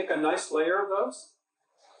 make a nice layer of those.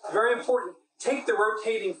 Very important. Take the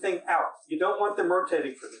rotating thing out. You don't want them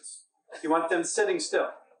rotating for this. You want them sitting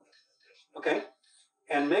still. Okay?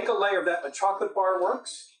 And make a layer of that. A chocolate bar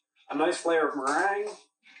works. A nice layer of meringue.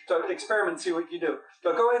 So experiment, see what you do.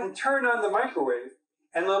 But go ahead and turn on the microwave,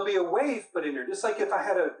 and there'll be a wave put in there. Just like if I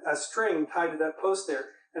had a string tied to that post there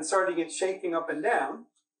and started it shaking up and down,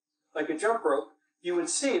 like a jump rope, you would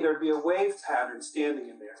see there'd be a wave pattern standing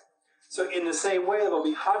in there. So in the same way, there'll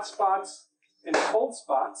be hot spots and cold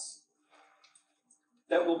spots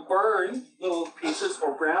that will burn little pieces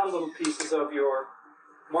or brown little pieces of your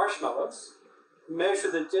marshmallows.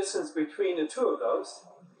 Measure the distance between the two of those.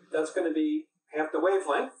 That's going to be half the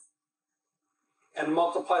wavelength. And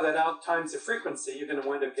multiply that out times the frequency, you're going to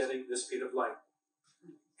wind up getting the speed of light.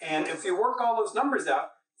 And if you work all those numbers out,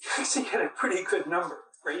 you actually get a pretty good number.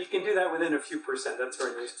 Right? You can do that within a few percent. That's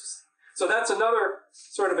very nice to see. So that's another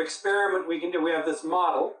sort of experiment we can do. We have this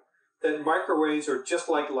model that microwaves are just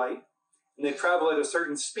like light, and they travel at a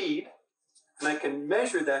certain speed, and I can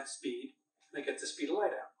measure that speed, and I get the speed of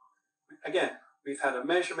light out. Again, we've had a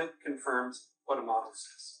measurement confirms what a model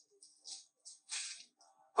says.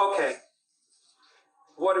 Okay,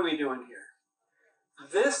 what are we doing here?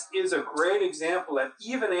 This is a great example that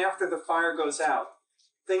even after the fire goes out,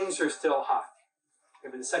 things are still hot.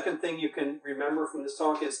 And the second thing you can remember from this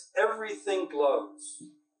talk is everything glows.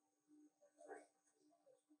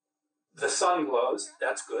 The sun glows,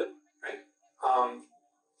 that's good, right?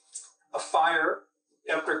 A fire,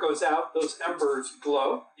 after it goes out, those embers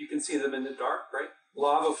glow. You can see them in the dark, right?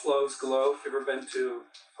 Lava flows glow. If you've ever been to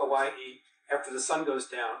Hawaii, after the sun goes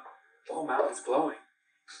down, the whole mountain's glowing.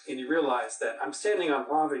 And you realize that I'm standing on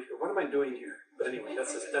lava here. What am I doing here? But anyway,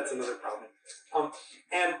 that's another problem.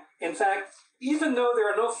 And in fact, even though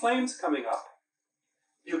there are no flames coming up,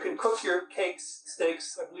 you can cook your cakes,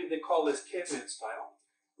 steaks, I believe they call this caveman style,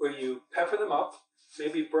 where you pepper them up,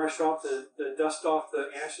 maybe brush off the dust off the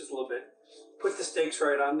ashes a little bit, put the steaks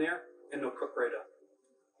right on there, and they'll cook right up.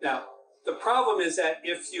 Now, the problem is that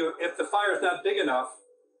if the fire is not big enough,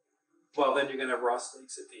 well, then you're going to have raw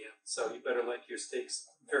steaks at the end. So you better like your steaks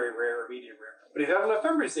very rare or medium rare. But if you have enough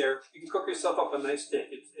embers there, you can cook yourself up a nice steak.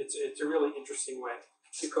 It's a really interesting way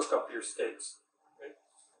to cook up your steaks.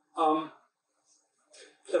 Right?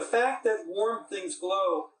 The fact that warm things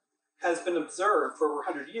glow has been observed for over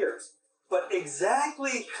 100 years, but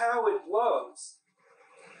exactly how it glows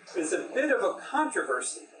is a bit of a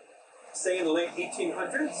controversy. Say in the late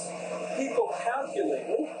 1800s, people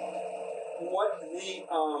calculated what the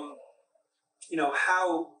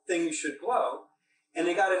how things should glow, and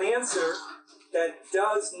they got an answer that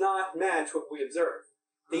does not match what we observe.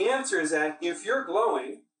 The answer is that if you're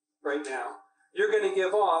glowing right now, you're going to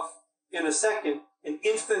give off in a second an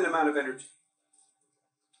infinite amount of energy.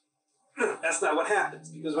 That's not what happens,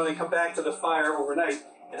 because when they come back to the fire overnight,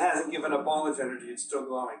 it hasn't given up all its energy, it's still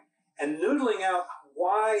glowing. And noodling out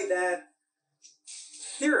why that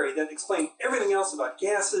theory that explained everything else about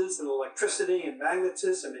gases and electricity and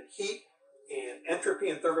magnetism and heat and entropy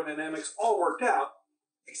and thermodynamics all worked out,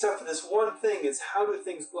 except for this one thing is how do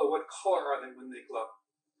things glow? What color are they when they glow?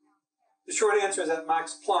 The short answer is that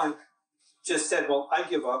Max Planck just said, well, I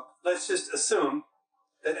give up. Let's just assume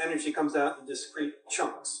that energy comes out in discrete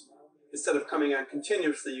chunks. Instead of coming out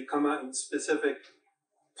continuously, you come out in specific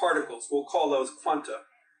particles. We'll call those quanta,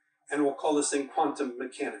 and we'll call this thing quantum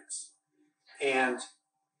mechanics. And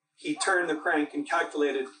he turned the crank and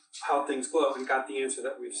calculated how things glow and got the answer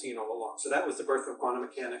that we've seen all along. So that was the birth of quantum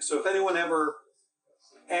mechanics. So if anyone ever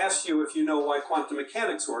asks you if you know why quantum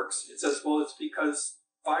mechanics works, it says, well, it's because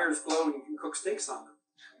fires glow and you can cook steaks on them.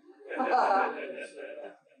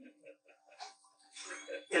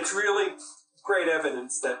 It's really great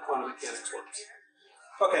evidence that quantum mechanics works.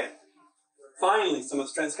 Okay, finally, some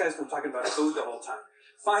astronomy. These guys were talking about food the whole time.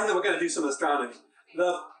 Finally, we're going to do some astronomy.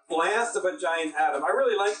 The blast of a giant atom. I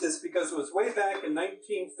really like this because it was way back in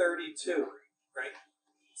 1932, right?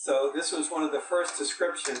 So this was one of the first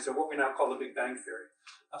descriptions of what we now call the Big Bang Theory.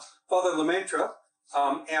 Father Lemaitre,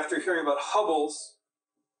 after hearing about Hubble's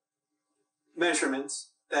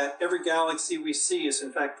measurements, that every galaxy we see is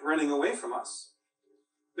in fact running away from us,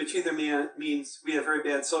 which either means we have very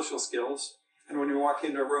bad social skills, and when we walk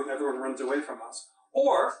into a room, everyone runs away from us.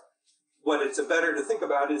 Or, what it's better to think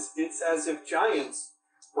about is it's as if giants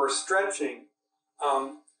were stretching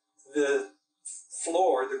the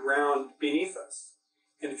floor, the ground beneath us.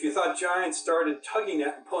 And if you thought giants started tugging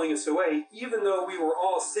at and pulling us away, even though we were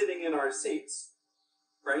all sitting in our seats,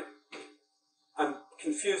 right? I'm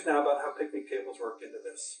confused now about how picnic tables work into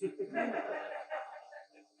this.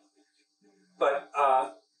 But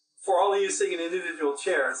for all of you sitting in individual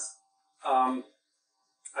chairs,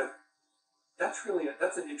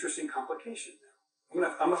 that's an interesting complication. I'm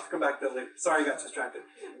gonna have to come back to that later. Sorry, I got distracted.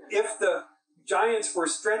 If the giants were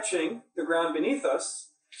stretching the ground beneath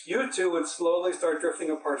us, you two would slowly start drifting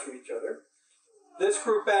apart from each other. This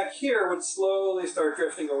group back here would slowly start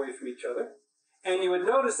drifting away from each other. And you would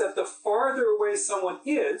notice that the farther away someone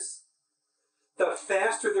is, the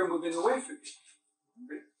faster they're moving away from you.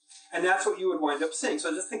 Right? And that's what you would wind up seeing.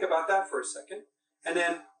 So just think about that for a second. And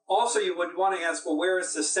then also you would want to ask, well, where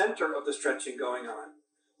is the center of the stretching going on?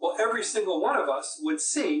 Well, every single one of us would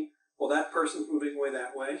see, well, that person's moving away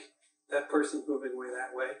that way. That person's moving away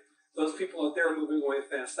that way. Those people out there are moving away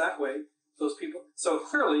fast that way. Those people. So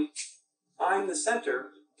clearly, I'm the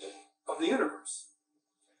center of the universe.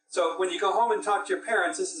 So when you go home and talk to your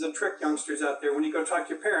parents, this is a trick, youngsters out there. When you go talk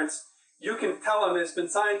to your parents, you can tell them it's been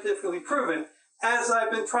scientifically proven, as I've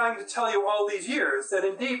been trying to tell you all these years, that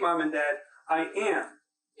indeed, Mom and Dad, I am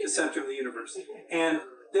the center of the universe. And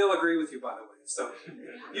they'll agree with you, by the way. So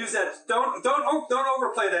use that. Don't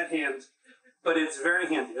overplay that hand, but it's very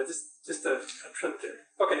handy. That's just a trick there.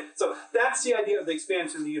 Okay, so that's the idea of the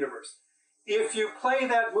expansion of the universe. If you play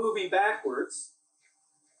that movie backwards,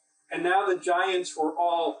 and now the giants were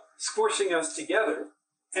all squishing us together,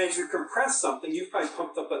 as you compress something, you've probably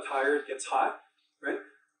pumped up a tire, it gets hot, right?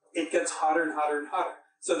 It gets hotter and hotter and hotter.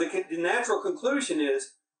 So the natural conclusion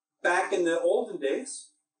is, back in the olden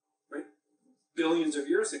days, right, billions of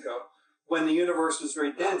years ago, when the universe was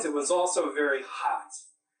very dense, it was also very hot.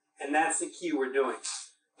 And that's the key we're doing.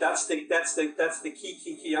 That's the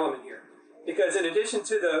key element here. Because in addition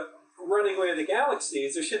to the running away of the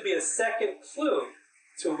galaxies, there should be a second clue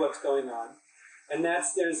to what's going on. And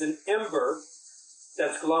that's there's an ember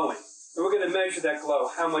that's glowing. And we're going to measure that glow.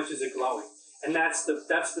 How much is it glowing? And that's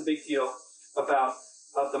the big deal about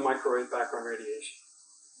the microwave background radiation.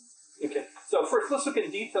 Okay, so first let's look in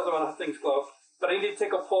detail about how things glow. But I need to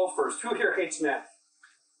take a poll first. Who here hates math?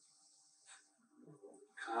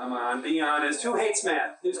 Come on, be honest. Who hates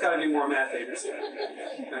math? There's got to be more math haters here.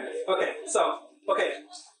 Okay,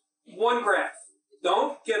 one graph.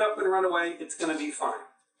 Don't get up and run away. It's going to be fine.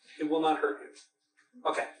 It will not hurt you.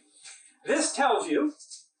 Okay, this tells you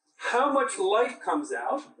how much light comes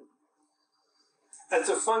out as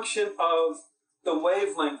a function of the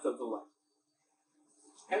wavelength of the light.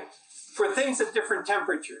 Okay? For things at different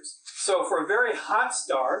temperatures. So for a very hot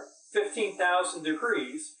star, 15,000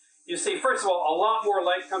 degrees, you see, first of all, a lot more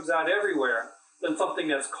light comes out everywhere than something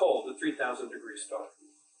that's cold, a 3,000 degree star.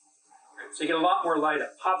 Okay, so you get a lot more light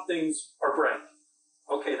up. Hot things are bright.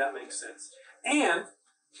 Okay, that makes sense. And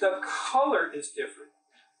the color is different.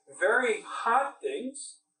 Very hot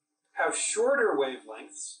things have shorter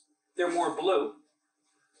wavelengths. They're more blue.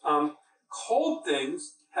 Cold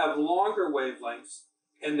things have longer wavelengths,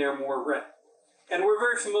 and they're more red. And we're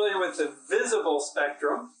very familiar with the visible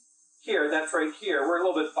spectrum. Here, that's right here. We're a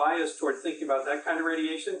little bit biased toward thinking about that kind of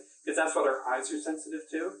radiation, because that's what our eyes are sensitive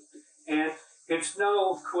to. And it's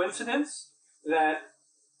no coincidence that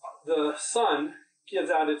the sun gives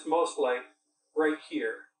out its most light right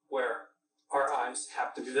here, where our eyes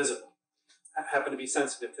have to be visible, happen to be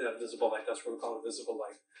sensitive to that visible light. That's what we call it visible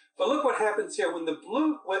light. But look what happens here when the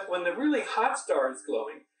really hot star is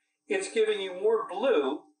glowing. It's giving you more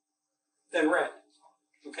blue than red.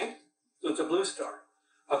 Okay, so it's a blue star.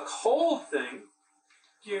 A cold thing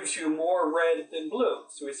gives you more red than blue.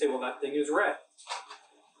 So we say, well, that thing is red.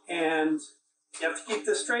 And you have to keep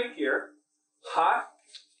this straight here. Hot,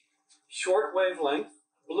 short wavelength,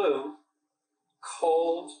 blue,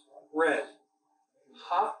 cold, red.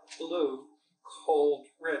 Hot, blue, cold,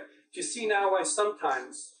 red. Do you see now why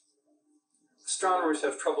sometimes astronomers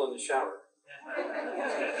have trouble in the shower?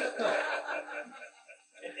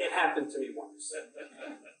 It happened to me once.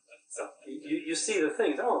 So you see the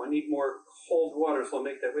things. Oh, I need more cold water, so I'll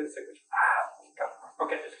make that. Wait a second.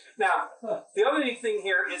 Okay. Now, the other neat thing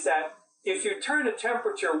here is that if you turn the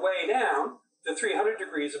temperature way down to 300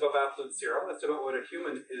 degrees above absolute zero, that's about what a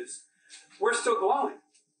human is, we're still glowing.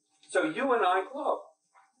 So you and I glow.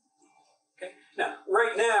 Okay. Now,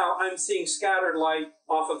 right now, I'm seeing scattered light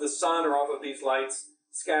off of the sun or off of these lights,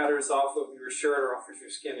 scatters off of your shirt or off of your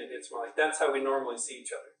skin and hits my light. That's how we normally see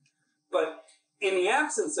each other. But in the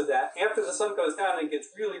absence of that, after the sun goes down and it gets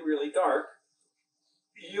really, really dark,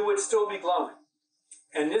 you would still be glowing.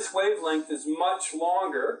 And this wavelength is much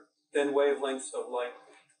longer than wavelengths of light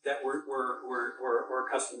that we're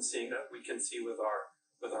accustomed to seeing, that we can see with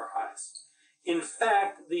our eyes. In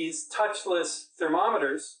fact, these touchless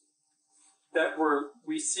thermometers that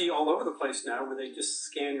we see all over the place now, where they just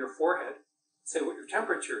scan your forehead, say what your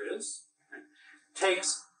temperature is, right,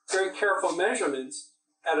 takes very careful measurements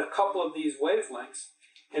at a couple of these wavelengths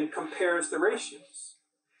and compares the ratios.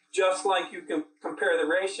 Just like you can compare the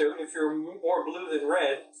ratio, if you're more blue than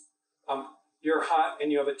red, you're hot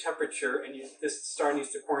and you have a temperature and this star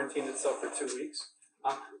needs to quarantine itself for 2 weeks.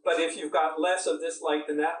 But if you've got less of this light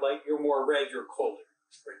than that light, you're more red, you're colder.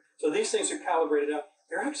 Right? So these things are calibrated out.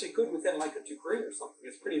 They're actually good within like a degree or something.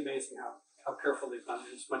 It's pretty amazing how careful they've done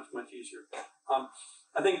it. It's much, much easier.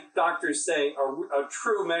 I think doctors say a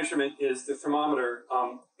true measurement is the thermometer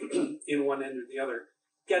in one end or the other.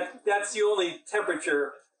 That's the only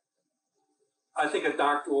temperature I think a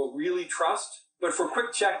doctor will really trust. But for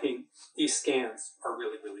quick checking, these scans are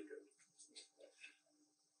really, really good.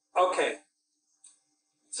 Okay.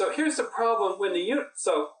 So here's the problem when the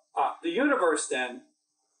universe then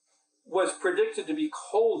was predicted to be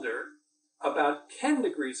colder about 10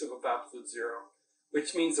 degrees above absolute zero,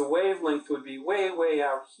 which means the wavelength would be way, way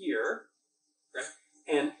out here, right?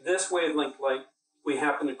 And this wavelength light we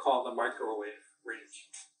happen to call the microwave range.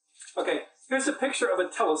 Okay, here's a picture of a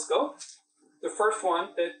telescope, the first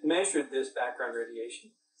one that measured this background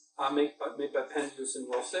radiation, made by Penzias and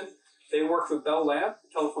Wilson. They worked with Bell Lab, the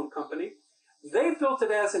telephone company. They built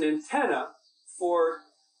it as an antenna for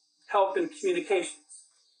help in communications.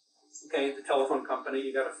 Okay, the telephone company,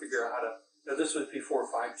 you got to figure out how to. Now this was before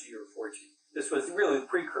 5G or 4G. This was really the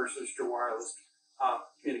precursors to wireless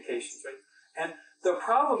communications, right? And the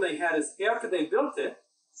problem they had is after they built it,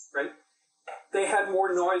 right, they had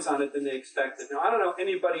more noise on it than they expected. Now, I don't know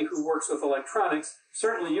anybody who works with electronics.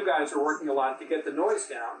 Certainly you guys are working a lot to get the noise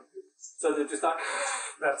down so that there's not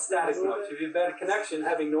that static noise. If you've got a connection,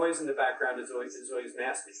 having noise in the background is always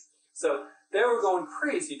nasty. So they were going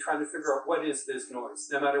crazy trying to figure out what is this noise.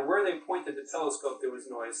 No matter where they pointed the telescope, there was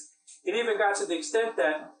noise. It even got to the extent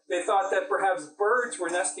that they thought that perhaps birds were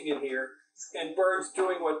nesting in here, and birds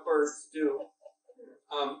doing what birds do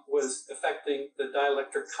was affecting the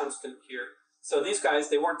dielectric constant here. So these guys,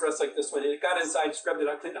 they weren't dressed like this one. They got inside, scrubbed it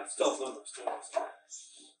out, cleaned up. Still no noise.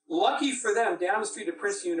 Lucky for them, down the street at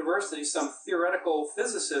Princeton University, some theoretical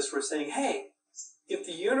physicists were saying, hey, if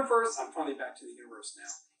the universe, I'm finally back to the universe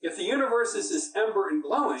now. If the universe is this ember and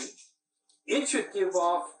glowing, it should give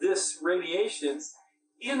off this radiation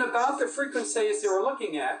in about the frequencies they were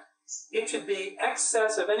looking at. It should be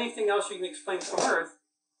excess of anything else you can explain from Earth,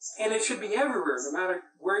 and it should be everywhere, no matter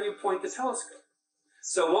where you point the telescope.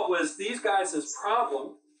 So what was these guys'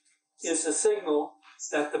 problem is a signal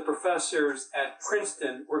that the professors at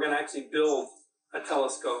Princeton were going to actually build a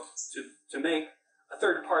telescope to make. A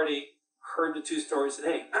third party heard the two stories and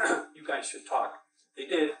said, hey, you guys should talk. They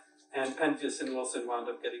did, and Penzias and Wilson wound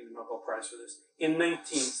up getting the Nobel Prize for this. In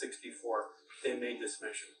 1964, they made this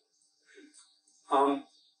measurement.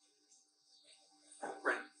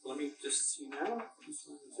 Right, let me just see now.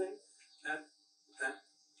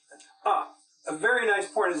 A very nice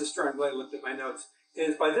point as a story, I'm glad I looked at my notes,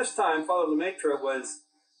 is by this time, Father Lemaitre was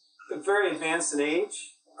very advanced in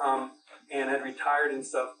age, and had retired and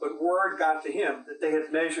stuff, but word got to him that they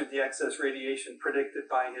had measured the excess radiation predicted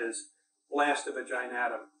by his blast of a giant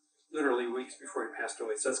atom, literally weeks before he passed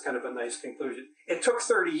away. So that's kind of a nice conclusion. It took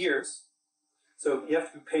 30 years, so you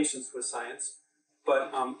have to be patient with science,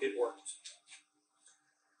 but it worked.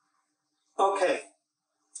 Okay,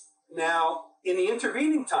 now in the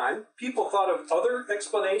intervening time, people thought of other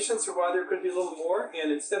explanations for why there could be a little more,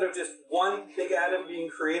 and instead of just one big atom being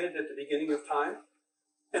created at the beginning of time,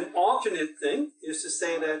 an alternate thing is to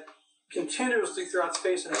say that continuously throughout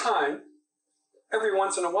space and time, every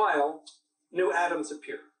once in a while, new atoms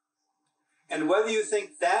appear. And whether you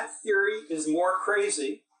think that theory is more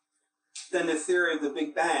crazy than the theory of the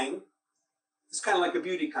Big Bang, it's kind of like a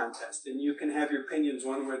beauty contest, and you can have your opinions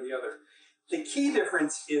one way or the other. The key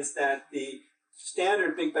difference is that the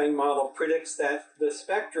standard Big Bang model predicts that the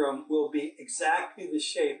spectrum will be exactly the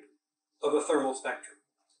shape of a thermal spectrum.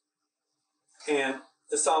 And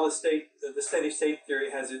the solid state, the steady state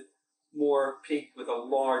theory has it more peaked with a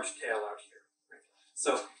large tail out here. Right?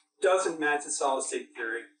 So doesn't match the solid state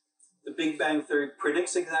theory. The Big Bang theory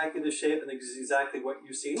predicts exactly the shape and is exactly what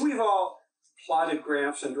you see. And we've all plotted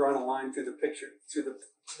graphs and drawn a line through the picture, through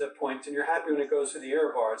the point, and you're happy when it goes through the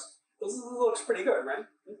error bars. This looks pretty good, right?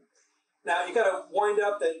 Now you got to wind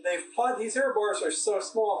up that they've plotted, these error bars are so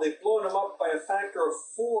small, they've blown them up by a factor of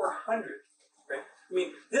 400, right? I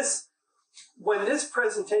mean, when this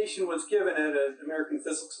presentation was given at an American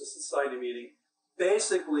Physical Society meeting,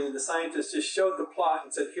 basically the scientists just showed the plot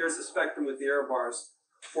and said, here's the spectrum with the error bars,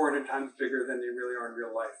 400 times bigger than they really are in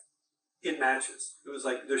real life. It matches. It was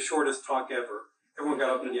like the shortest talk ever. Everyone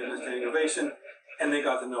got up and gave a standing ovation, and they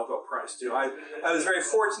got the Nobel Prize too. I was very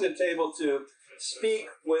fortunate to be able to speak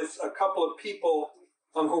with a couple of people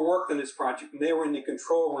who worked on this project, and they were in the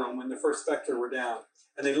control room when the first vector were down,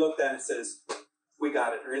 and they looked at it and says, we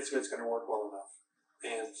got it, our instrument's going to work well enough.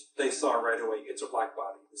 And they saw right away, it's a black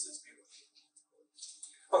body. This is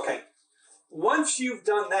beautiful. Okay, once you've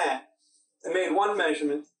done that and made one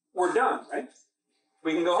measurement, we're done, right?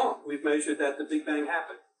 We can go home. We've measured that the Big Bang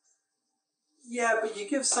happened. Yeah, but you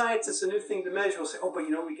give scientists a new thing to measure. We'll say, oh, but you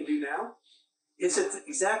know what we can do now? Is it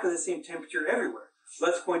exactly the same temperature everywhere?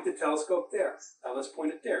 Let's point the telescope there. Now let's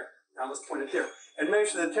point it there. Now let's point it there. And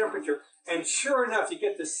measure the temperature. And sure enough, you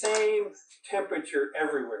get the same temperature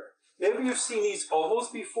everywhere. Maybe you've seen these ovals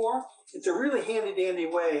before. It's a really handy-dandy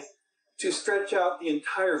way to stretch out the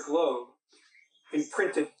entire globe and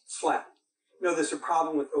print it flat. You know, there's a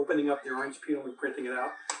problem with opening up the orange peel and printing it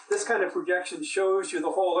out. This kind of projection shows you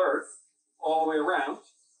the whole Earth all the way around,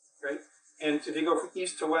 right? And if you go from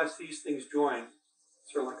east to west, these things join,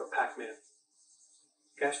 sort of like a Pac-Man.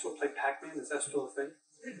 You guys still play Pac-Man? Is that still a thing?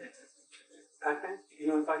 Pac-Man? You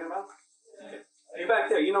know what I'm talking about? Okay. Are you back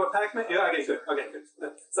there? You know what Pac-Man? Yeah, okay, good. Okay,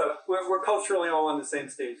 good. So we're culturally all on the same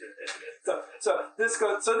stage. So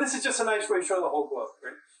this is just a nice way to show the whole globe,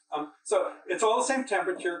 right? So it's all the same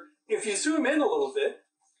temperature. If you zoom in a little bit,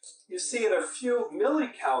 you see at a few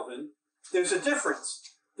millikelvin, there's a difference.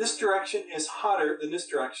 This direction is hotter than this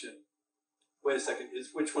direction. Wait a second,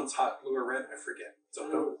 which one's hot, blue or red? I forget.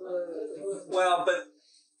 So, well, but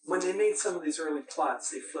when they made some of these early plots,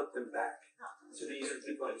 they flipped them back. So the easier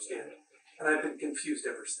people understand it. And I've been confused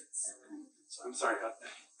ever since. So I'm sorry about that.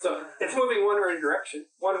 So it's moving one direction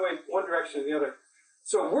or the other.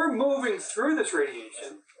 So we're moving through this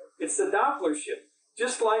radiation. It's the Doppler shift.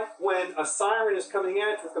 Just like when a siren is coming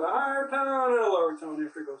at you, it's got a higher tone and a lower tone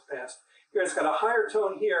after it goes past. Here it's got a higher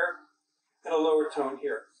tone here and a lower tone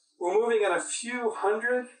here. We're moving at a few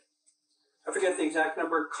hundred, I forget the exact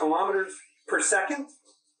number, kilometers per second.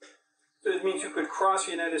 So it means you could cross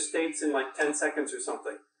the United States in like 10 seconds or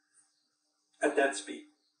something at that speed,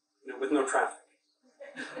 with no traffic.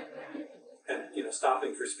 And,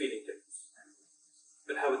 stopping for speeding tickets.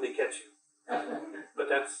 But how would they catch you? But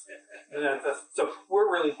that's so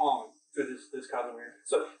we're really hauling through this cosmic weird.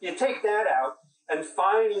 So you take that out, and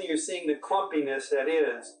finally you're seeing the clumpiness that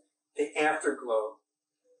is the afterglow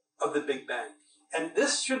of the Big Bang. And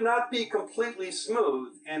this should not be completely smooth,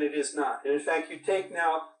 and it is not. And in fact, you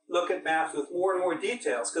look at maps with more and more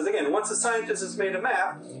details. Because again, once a scientist has made a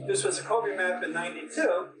map, this was a Jacobi map in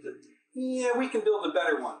 '92, yeah, we can build a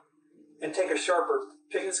better one and take a sharper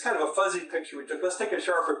picture. It's kind of a fuzzy picture we took. Let's take a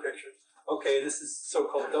sharper picture. Okay, this is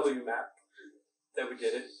so-called W map that we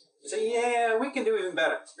did it. You say, yeah, we can do even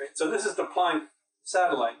better. Right? So this is the Planck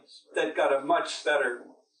satellite that got a much better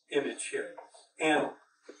image here. And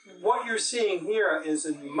what you're seeing here is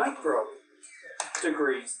in micro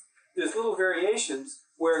degrees. There's little variations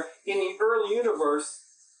where in the early universe,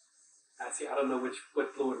 I don't know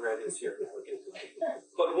what blue and red is here.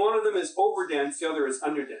 But one of them is overdense, the other is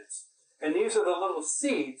underdense. And these are the little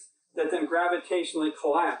seeds that then gravitationally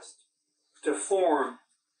collapsed to form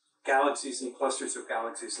galaxies and clusters of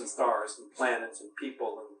galaxies and stars and planets and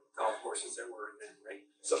people and golf courses that were in them, right?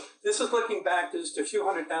 So this is looking back to just a few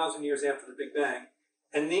 100,000 years after the Big Bang,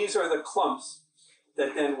 and these are the clumps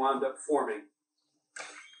that then wound up forming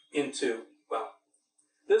into, well,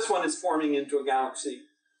 this one is forming into a galaxy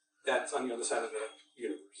that's on the other side of the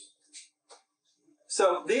universe.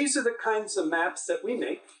 So these are the kinds of maps that we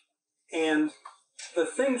make, and the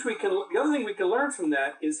other thing we can learn from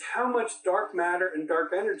that is how much dark matter and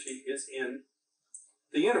dark energy is in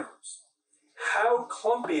the universe. How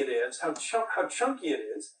clumpy it is, how chunky it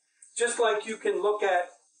is. Just like you can look at,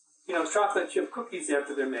 chocolate chip cookies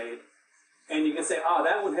after they're made, and you can say,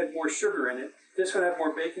 that one had more sugar in it. This one had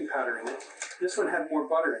more baking powder in it. This one had more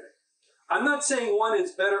butter in it. I'm not saying one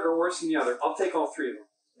is better or worse than the other. I'll take all three of them.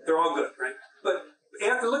 They're all good, right? But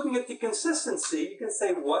after looking at the consistency, you can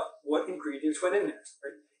say what ingredients went in there,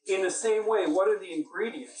 right? In the same way, what are the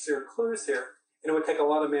ingredients? There are clues here, and it would take a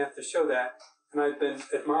lot of math to show that. And I've been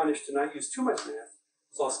admonished to not use too much math,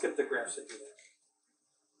 so I'll skip the graphs and do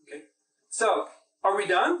that. Okay? So, are we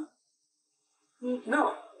done?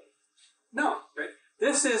 No, right?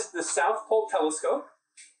 This is the South Pole Telescope.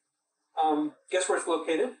 Guess where it's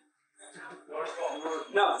located?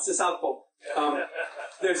 No, it's the South Pole.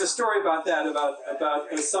 There's a story about that, about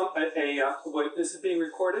wait, this is being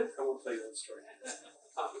recorded? I won't tell you that story.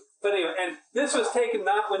 But anyway, and this was taken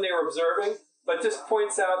not when they were observing, but just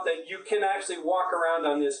points out that you can actually walk around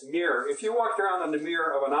on this mirror. If you walked around on the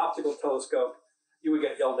mirror of an optical telescope, you would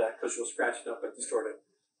get yelled at because you'll scratch it up and distort it.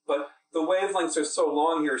 But the wavelengths are so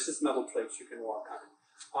long here, it's just metal plates you can walk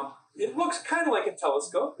on. It looks kind of like a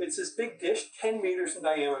telescope. It's this big dish, 10 meters in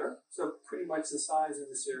diameter, so pretty much the size of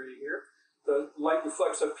this area here. The light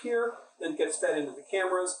reflects up here, then gets fed into the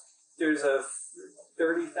cameras. There's a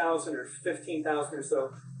 30,000 or 15,000 or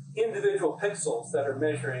so individual pixels that are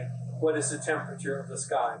measuring what is the temperature of the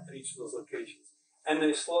sky at each of those locations. And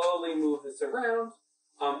they slowly move this around.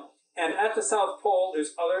 And at the South Pole, this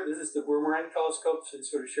is the Boomerang telescope, so they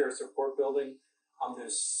sort of share a support building.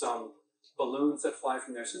 There's some balloons that fly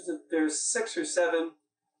from there. So there's 6 or 7,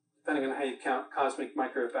 depending on how you count, cosmic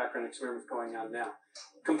microwave background experiments going on now,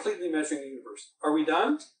 completely measuring the universe. Are we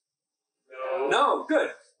done? No,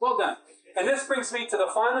 good. Well done. And this brings me to the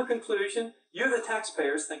final conclusion. You, the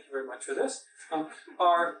taxpayers, thank you very much for this,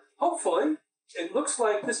 are hopefully, it looks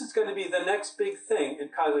like this is going to be the next big thing in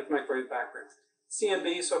cosmic microwave background.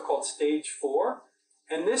 CMB, so-called stage 4.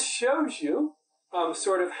 And this shows you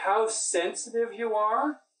sort of how sensitive you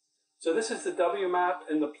are. So this is the W map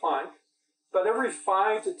and the Planck. But every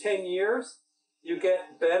 5 to 10 years, you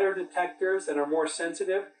get better detectors that are more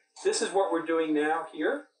sensitive. This is what we're doing now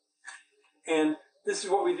here. And this is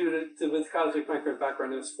what we do with cosmic microwave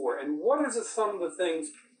background S4. And what are some of the things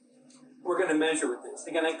we're going to measure with this?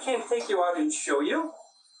 Again, I can't take you out and show you,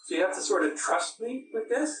 so you have to sort of trust me with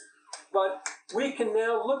this. But we can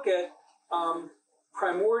now look at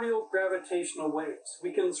primordial gravitational waves.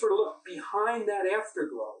 We can sort of look behind that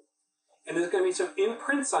afterglow. And there's going to be some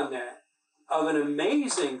imprints on that of an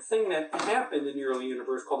amazing thing that happened in the early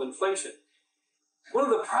universe called inflation. One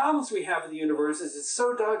of the problems we have in the universe is it's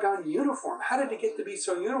so doggone uniform. How did it get to be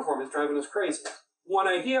so uniform? It's driving us crazy. One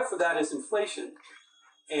idea for that is inflation,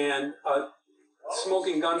 and a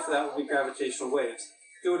smoking gun for that would be gravitational waves.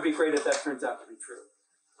 It would be great if that turns out to be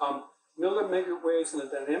true. Millimeter waves in the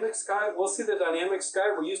dynamic sky. We'll see the dynamic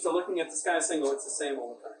sky. We're used to looking at the sky and saying, oh, it's the same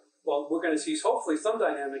all the time. Well, we're going to see hopefully some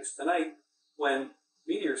dynamics tonight when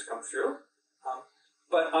meteors come through.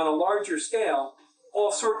 But on a larger scale,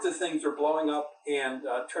 all sorts of things are blowing up and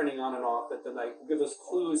turning on and off at the night. Will give us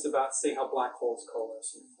clues about, say, how black holes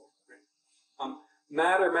coalesce and form.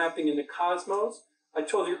 Matter mapping into cosmos. I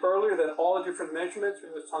told you earlier that all the different measurements, we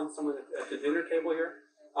were telling someone at the dinner table here,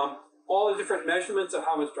 all the different measurements of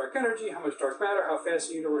how much dark energy, how much dark matter, how fast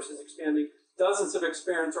the universe is expanding, dozens of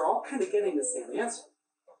experiments are all kind of getting the same answer.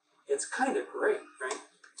 It's kind of great, right?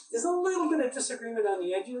 There's a little bit of disagreement on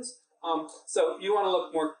the edges, so you want to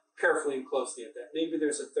look more carefully and closely at that. Maybe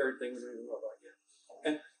there's a third thing we don't even know about yet.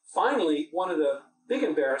 And finally, one of the big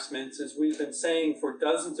embarrassments is we've been saying for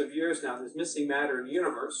dozens of years now there's missing matter in the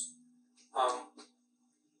universe.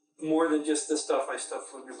 More than just the stuff I stuff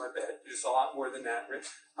under my bed. There's a lot more than that, right?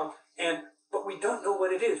 But we don't know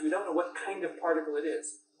what it is. We don't know what kind of particle it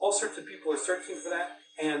is. All sorts of people are searching for that,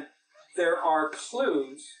 and there are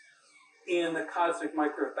clues in the cosmic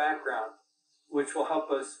microwave background which will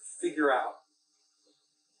help us figure out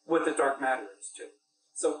what the dark matter is too.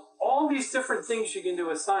 So all these different things you can do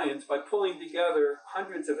with science by pulling together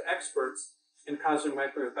hundreds of experts in cosmic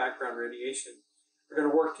microwave background radiation are going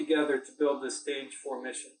to work together to build this stage 4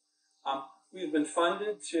 mission. We've been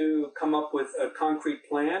funded to come up with a concrete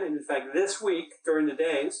plan, and in fact, this week during the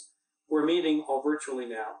days, we're meeting all virtually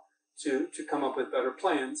now to come up with better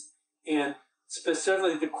plans, and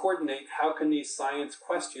specifically to coordinate how can these science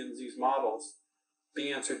questions, these models,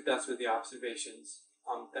 be answered best with the observations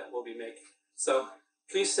that we'll be making. So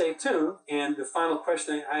please stay tuned. And the final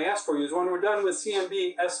question I asked for you is, when we're done with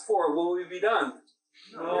CMB S4, will we be done?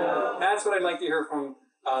 No. That's what I'd like to hear from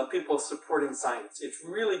people supporting science. It's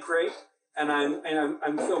really great, and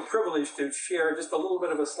I feel privileged to share just a little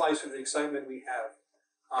bit of a slice of the excitement we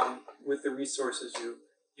have with the resources you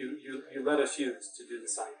let us use to do the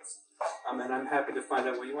science. And I'm happy to find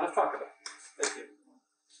out what you want to talk about. Thank you.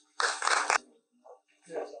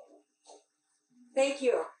 Thank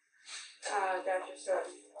you, Dr.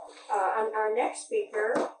 Sutton. Our next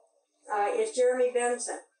speaker is Jeremy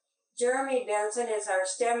Benson. Jeremy Benson is our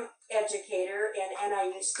STEM educator in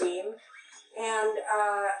NIU STEAM, and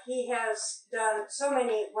he has done so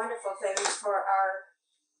many wonderful things for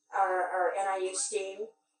our NIU STEAM.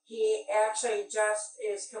 He actually just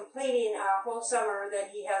is completing a whole summer that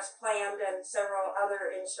he has planned, and several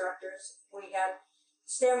other instructors. We had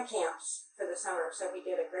STEM camps for the summer, so he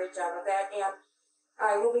did a great job of that. And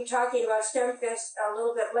I will be talking about STEM Fest a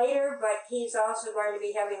little bit later, but he's also going to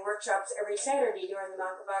be having workshops every Saturday during the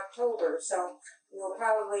month of October. So you'll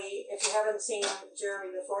probably, if you haven't seen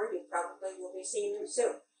Jeremy before, you probably will be seeing him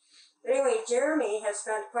soon. But anyway, Jeremy has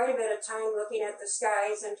spent quite a bit of time looking at the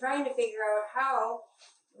skies and trying to figure out how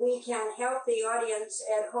we can help the audience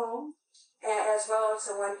at home, as well as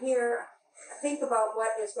the one here, think about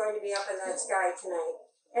what is going to be up in that sky tonight.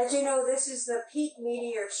 As you know, this is the peak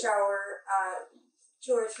meteor shower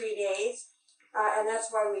 2 or 3 days, and that's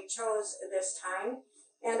why we chose this time.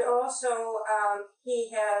 And also, he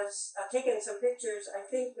has taken some pictures, I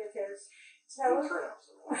think, with his telescope.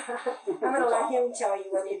 I'm going to let him tell you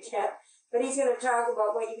what he did, but he's going to talk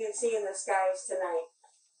about what you can see in the skies tonight.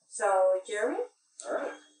 So, Jeremy? All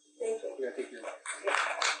right. Thank you.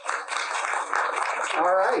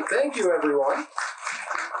 All right. Thank you, everyone.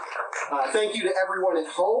 Thank you to everyone at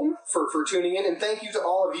home for tuning in, and thank you to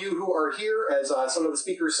all of you who are here. As some of the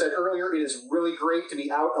speakers said earlier, it is really great to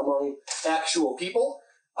be out among actual people.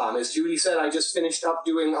 As Judy said, I just finished up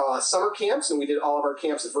doing summer camps, and we did all of our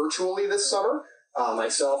camps virtually this summer.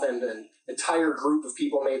 Myself and an entire group of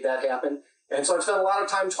people made that happen. And so I've spent a lot of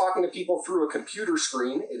time talking to people through a computer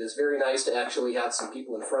screen. It is very nice to actually have some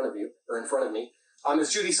people in front of you, or in front of me.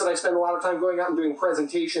 As Judy said, I spend a lot of time going out and doing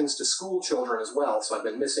presentations to school children as well, so I've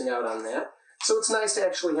been missing out on that. So it's nice to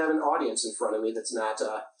actually have an audience in front of me that's not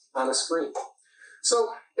on a screen. So,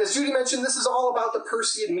 as Judy mentioned, this is all about the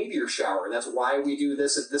Perseid meteor shower. That's why we do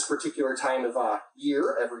this at this particular time of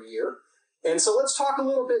year, every year. And so let's talk a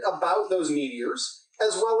little bit about those meteors,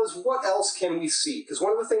 as well as what else can we see. Because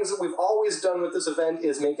one of the things that we've always done with this event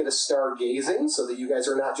is make it a stargazing, so that you guys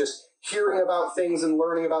are not just hearing about things and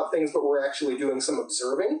learning about things, but we're actually doing some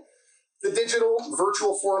observing. The digital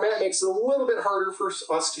virtual format makes it a little bit harder for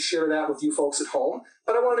us to share that with you folks at home,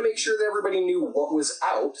 but I wanted to make sure that everybody knew what was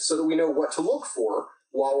out so that we know what to look for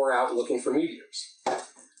while we're out looking for meteors.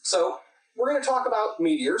 So we're going to talk about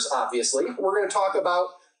meteors, obviously. We're going to talk about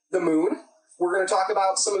the moon. We're going to talk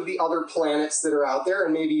about some of the other planets that are out there,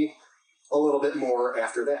 and maybe a little bit more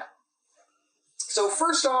after that. So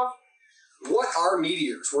first off, what are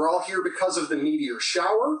meteors? We're all here because of the meteor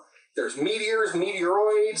shower. There's meteors,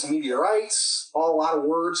 meteoroids, meteorites, a lot of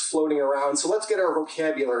words floating around. So let's get our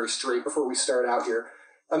vocabulary straight before we start out here.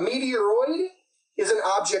 A meteoroid is an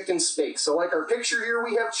object in space. So like our picture here,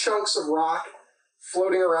 we have chunks of rock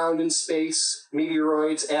floating around in space,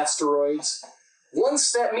 meteoroids, asteroids.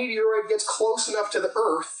 Once that meteoroid gets close enough to the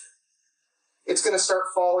Earth, it's going to start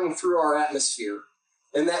falling through our atmosphere.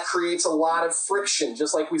 And that creates a lot of friction,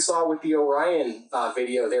 just like we saw with the Orion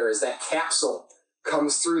video there, as that capsule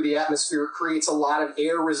comes through the atmosphere. It creates a lot of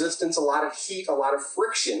air resistance, a lot of heat, a lot of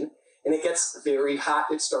friction, and it gets very hot.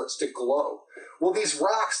 It starts to glow. Well, these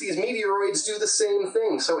rocks, these meteoroids, do the same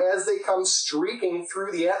thing. So as they come streaking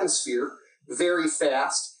through the atmosphere very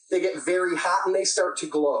fast, they get very hot and they start to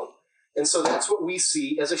glow. And so that's what we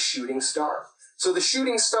see as a shooting star. So the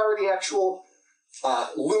shooting star, the actual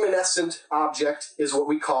luminescent object, is what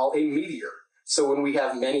we call a meteor. So when we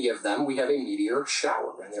have many of them, we have a meteor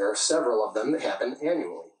shower, and there are several of them that happen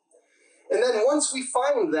annually. And then once we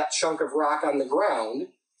find that chunk of rock on the ground,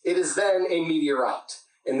 it is then a meteorite.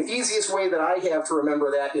 And the easiest way that I have to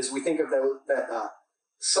remember that is we think of that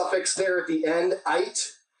suffix there at the end,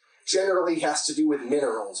 ite, generally has to do with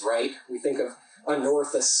minerals, right? We think of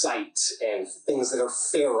anorthosite and things that are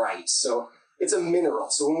ferrite. So it's a mineral.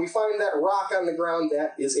 So when we find that rock on the ground,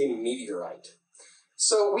 that is a meteorite.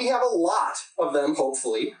 So we have a lot of them,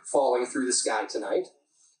 hopefully, falling through the sky tonight.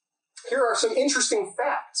 Here are some interesting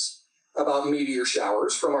facts about meteor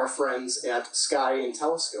showers from our friends at Sky and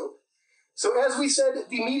Telescope. So as we said,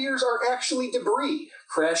 the meteors are actually debris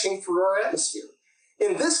crashing through our atmosphere.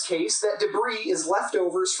 In this case, that debris is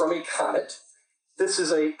leftovers from a comet. This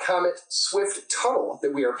is a comet Swift-Tuttle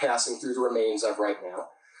that we are passing through the remains of right now.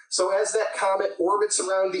 So as that comet orbits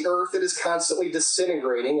around the Earth, it is constantly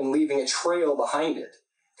disintegrating and leaving a trail behind it,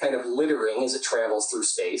 kind of littering as it travels through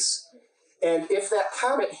space. And if that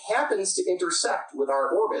comet happens to intersect with our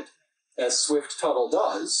orbit, as Swift-Tuttle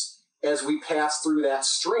does, as we pass through that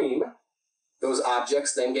stream, those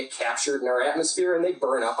objects then get captured in our atmosphere and they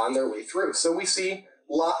burn up on their way through. So we see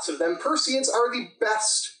lots of them. Perseids are the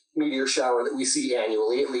best meteor shower that we see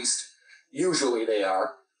annually, at least usually they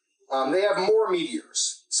are. They have more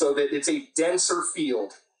meteors, so that it's a denser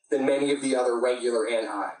field than many of the other regular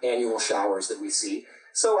annual showers that we see.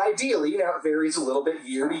 So ideally, now it varies a little bit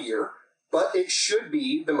year to year, but it should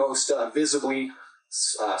be the most visibly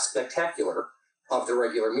spectacular of the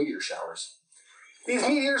regular meteor showers. These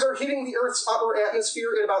meteors are hitting the Earth's upper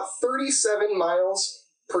atmosphere at about 37 miles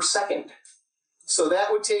per second. So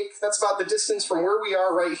that's about the distance from where we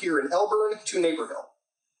are right here in Elburn to Naperville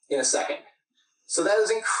in a second. So that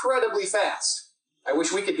is incredibly fast. I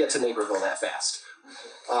wish we could get to Naperville that fast.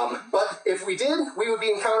 But if we did, we would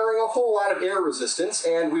be encountering a whole lot of air resistance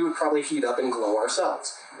and we would probably heat up and glow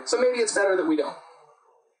ourselves. So maybe it's better that we don't.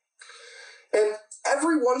 And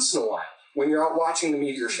every once in a while, when you're out watching the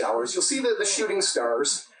meteor showers, you'll see the shooting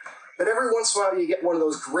stars, but every once in a while you get one of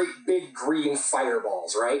those great big green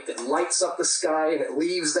fireballs, right? That lights up the sky and it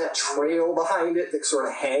leaves that trail behind it that sort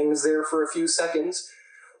of hangs there for a few seconds.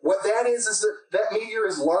 What that is that meteor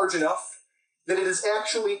is large enough that it is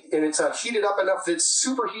actually, and it's heated up enough that it's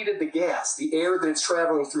superheated the gas, the air that it's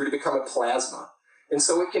traveling through, to become a plasma. And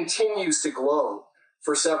so it continues to glow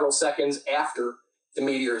for several seconds after the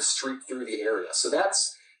meteor has streaked through the area. So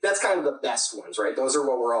that's kind of the best ones, right? Those are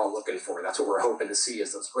what we're all looking for. That's what we're hoping to see,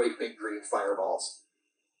 is those great big green fireballs.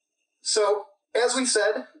 So, as we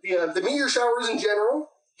said, the meteor showers in general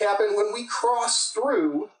happen when we cross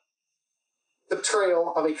through the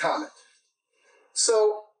trail of a comet.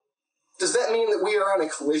 So, does that mean that we are on a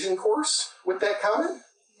collision course with that comet?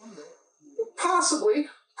 Possibly,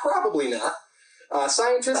 probably not.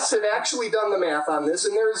 Scientists have actually done the math on this,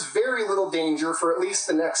 and there is very little danger for at least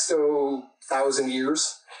the next 1,000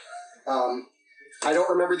 years. I don't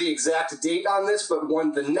remember the exact date on this, but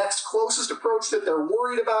the next closest approach that they're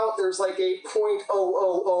worried about, there's like a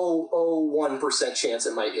 0.00001% chance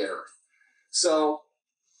it might hit Earth. So,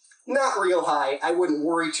 not real high. I wouldn't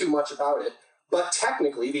worry too much about it. But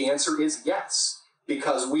technically, the answer is yes,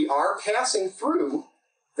 because we are passing through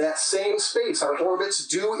that same space. Our orbits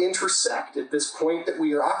do intersect at this point that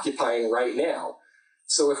we are occupying right now.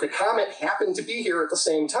 So if the comet happened to be here at the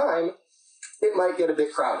same time, it might get a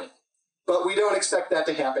bit crowded. But we don't expect that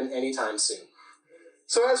to happen anytime soon.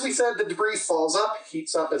 So as we said, the debris falls up,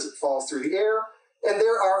 heats up as it falls through the air, and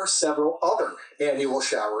there are several other annual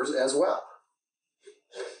showers as well.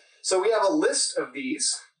 So we have a list of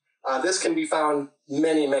these. This can be found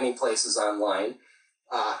many, many places online.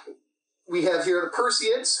 We have here the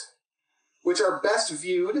Perseids, which are best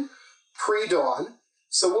viewed pre-dawn.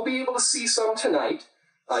 So we'll be able to see some tonight.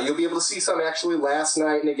 You'll be able to see some actually last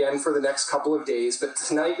night and again for the next couple of days, but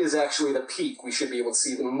tonight is actually the peak. We should be able to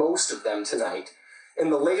see the most of them tonight.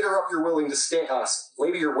 And the later up you're willing to stay, up,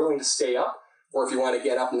 or if you want to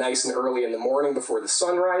get up nice and early in the morning before the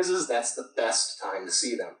sun rises, that's the best time to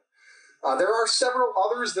see them. There are several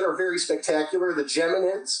others that are very spectacular. The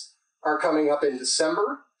Geminids are coming up in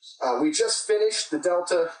December. We just finished the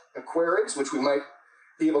Delta Aquarids, which we might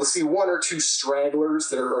be able to see one or two stragglers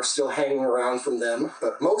that are still hanging around from them,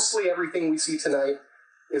 but mostly everything we see tonight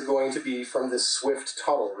is going to be from this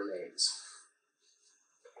Swift-Tuttle remains.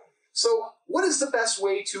 So, what is the best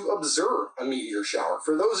way to observe a meteor shower?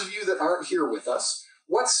 For those of you that aren't here with us,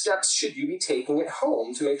 what steps should you be taking at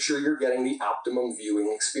home to make sure you're getting the optimum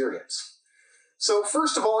viewing experience? So,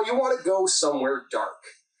 first of all, you want to go somewhere dark.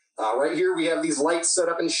 Right here we have these lights set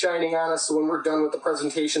up and shining on us, so when we're done with the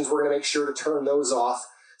presentations, we're going to make sure to turn those off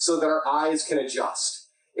so that our eyes can adjust.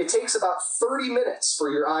 It takes about 30 minutes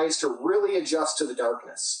for your eyes to really adjust to the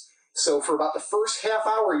darkness. So for about the first half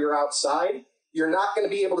hour you're outside, you're not going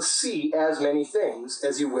to be able to see as many things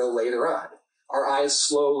as you will later on. Our eyes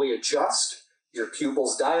slowly adjust, your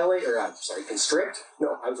pupils dilate, constrict.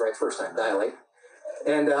 No, I was right first time, dilate.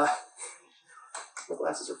 And my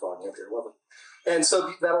glasses are fogging up here, lovely. And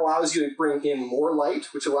so that allows you to bring in more light,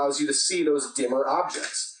 which allows you to see those dimmer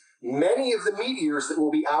objects. Many of the meteors that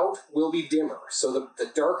will be out will be dimmer. So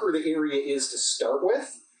the darker the area is to start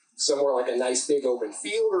with, somewhere like a nice big open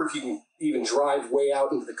field, or if you can even drive way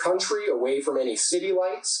out into the country, away from any city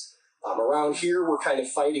lights. Around here, we're kind of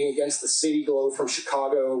fighting against the city glow from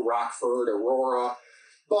Chicago, Rockford, Aurora.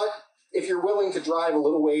 But if you're willing to drive a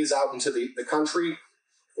little ways out into the country,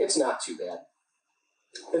 it's not too bad.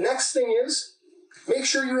 The next thing is, make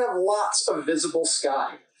sure you have lots of visible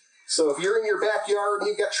sky. So if you're in your backyard and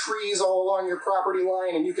you've got trees all along your property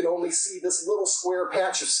line and you can only see this little square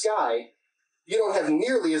patch of sky, you don't have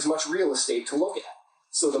nearly as much real estate to look at.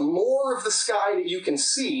 So the more of the sky that you can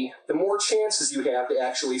see, the more chances you have to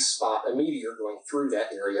actually spot a meteor going through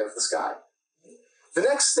that area of the sky. The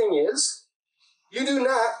next thing is, you do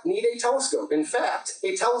not need a telescope. In fact,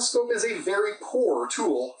 a telescope is a very poor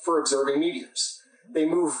tool for observing meteors. They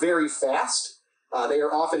move very fast. They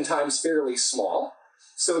are oftentimes fairly small.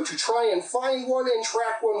 So to try and find one and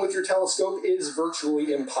track one with your telescope is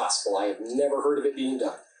virtually impossible. I have never heard of it being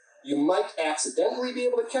done. You might accidentally be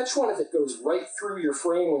able to catch one if it goes right through your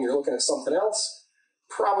frame when you're looking at something else.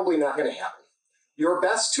 Probably not going to happen. Your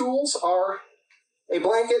best tools are a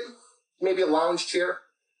blanket, maybe a lounge chair,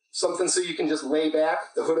 something so you can just lay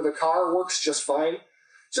back. The hood of the car works just fine.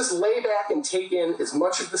 Just lay back and take in as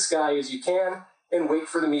much of the sky as you can and wait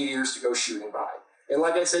for the meteors to go shooting by. And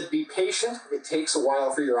like I said, be patient. It takes a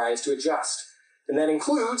while for your eyes to adjust. And that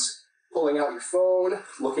includes pulling out your phone,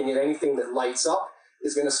 looking at anything that lights up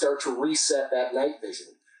is going to start to reset that night vision.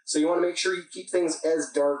 So you want to make sure you keep things as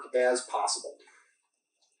dark as possible.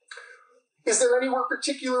 Is there anywhere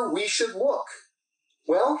particular we should look?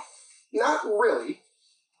 Well, not really.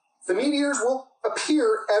 The meteors will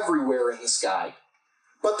appear everywhere in the sky,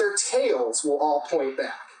 but their tails will all point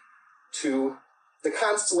back to the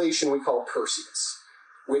constellation we call Perseus,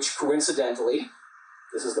 which coincidentally,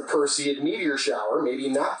 this is the Perseid meteor shower, maybe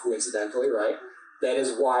not coincidentally, right? That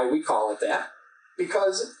is why we call it that.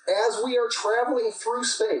 Because as we are traveling through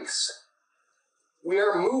space, we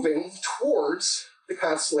are moving towards the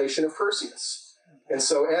constellation of Perseus. And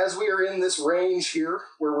so as we are in this range here,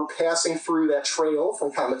 where we're passing through that trail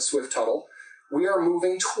from Comet Swift-Tuttle, we are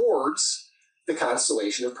moving towards the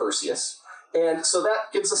constellation of Perseus. And so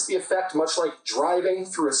that gives us the effect, much like driving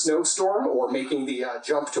through a snowstorm or making the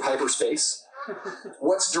jump to hyperspace.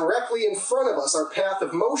 What's directly in front of us, our path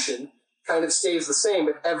of motion, kind of stays the same,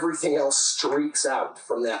 but everything else streaks out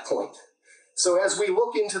from that point. So as we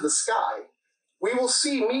look into the sky, we will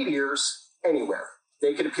see meteors anywhere.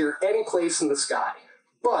 They could appear any place in the sky,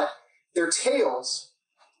 but their tails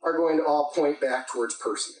are going to all point back towards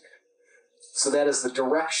Perseus. So that is the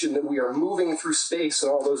direction that we are moving through space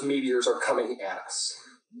and all those meteors are coming at us.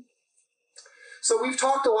 So we've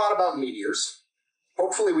talked a lot about meteors.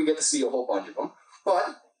 Hopefully we get to see a whole bunch of them.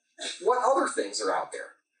 But what other things are out there?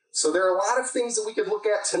 So there are a lot of things that we could look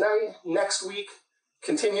at tonight, next week,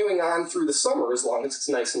 continuing on through the summer as long as it's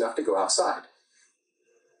nice enough to go outside.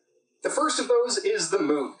 The first of those is the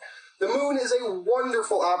moon. The moon is a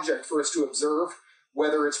wonderful object for us to observe,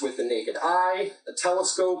 whether it's with the naked eye, a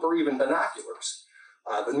telescope, or even binoculars.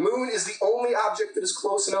 The moon is the only object that is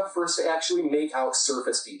close enough for us to actually make out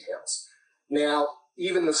surface details. Now,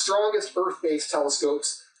 even the strongest Earth-based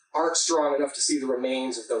telescopes aren't strong enough to see the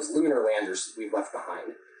remains of those lunar landers that we've left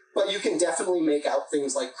behind, but you can definitely make out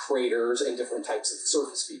things like craters and different types of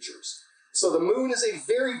surface features. So the moon is a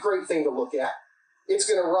very great thing to look at. It's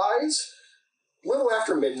going to rise a little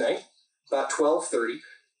after midnight, about 12:30.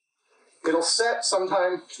 It'll set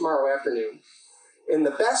sometime tomorrow afternoon. And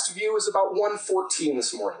the best view is about 1:14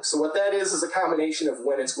 this morning. So what that is a combination of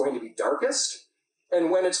when it's going to be darkest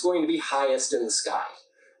and when it's going to be highest in the sky.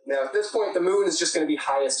 Now, at this point, the moon is just going to be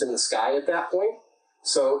highest in the sky at that point.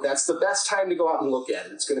 So that's the best time to go out and look at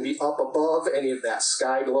it. It's going to be up above any of that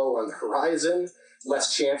sky glow on the horizon,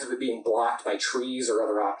 less chance of it being blocked by trees or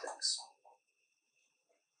other objects.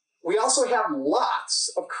 We also have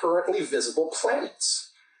lots of currently visible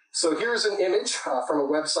planets. So here's an image from a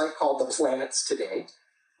website called The Planets Today,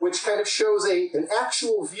 which kind of shows an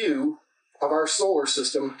actual view of our solar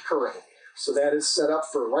system currently. So that is set up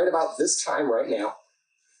for right about this time right now.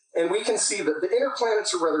 And we can see that the inner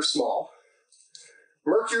planets are rather small.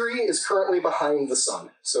 Mercury is currently behind the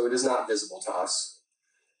sun, so it is not visible to us.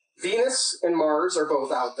 Venus and Mars are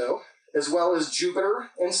both out, though, as well as Jupiter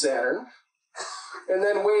and Saturn. And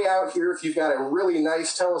then way out here, if you've got a really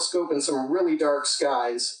nice telescope and some really dark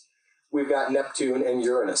skies, we've got Neptune and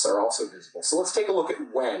Uranus are also visible. So let's take a look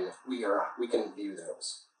at when we can view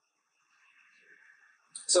those.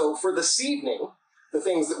 So for this evening, the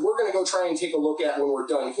things that we're going to go try and take a look at when we're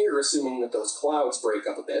done here, assuming that those clouds break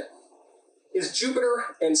up a bit, is Jupiter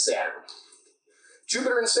and Saturn.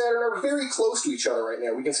 Jupiter and Saturn are very close to each other right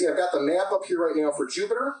now. We can see I've got the map up here right now for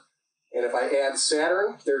Jupiter, and if I add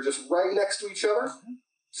Saturn, they're just right next to each other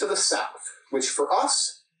to the south, which for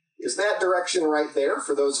us is that direction right there.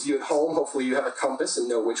 For those of you at home, hopefully you have a compass and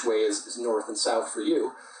know which way is north and south for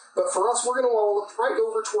you. But for us, we're going to want to look right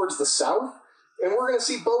over towards the south, and we're going to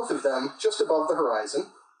see both of them just above the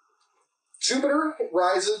horizon. Jupiter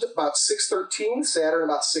rises about 6:13, Saturn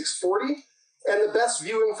about 6:40, and the best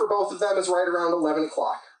viewing for both of them is right around 11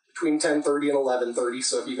 o'clock, between 10:30 and 11:30.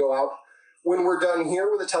 So if you go out when we're done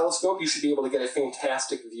here with a telescope, you should be able to get a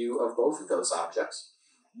fantastic view of both of those objects.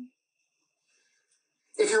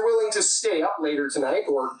 If you're willing to stay up later tonight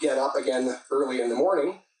or get up again early in the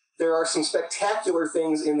morning, there are some spectacular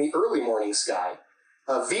things in the early morning sky.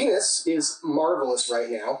 Venus is marvelous right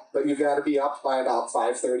now, but you've got to be up by about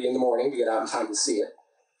 5:30 in the morning to get out in time to see it.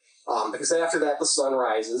 Because after that, the sun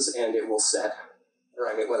rises and it will set. Or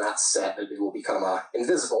I mean, well, not set, but it will become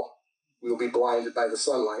invisible. We will be blinded by the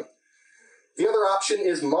sunlight. The other option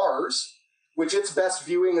is Mars, which its best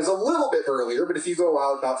viewing is a little bit earlier, but if you go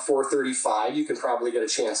out about 4:35, you can probably get a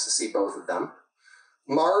chance to see both of them.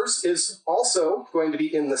 Mars is also going to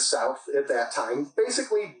be in the south at that time,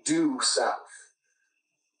 basically due south.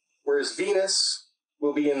 Whereas Venus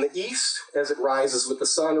will be in the east as it rises with the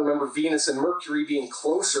sun. Remember, Venus and Mercury being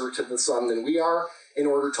closer to the sun than we are, in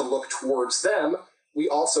order to look towards them, we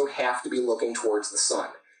also have to be looking towards the sun.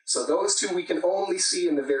 So those two we can only see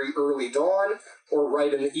in the very early dawn or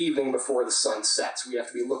right in the evening before the sun sets. We have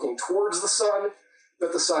to be looking towards the sun,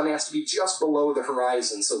 but the sun has to be just below the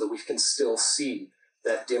horizon so that we can still see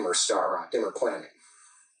that dimmer star, dimmer planet.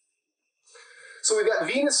 So we've got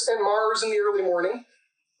Venus and Mars in the early morning.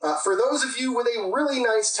 For those of you with a really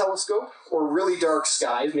nice telescope or really dark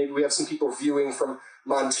skies, maybe we have some people viewing from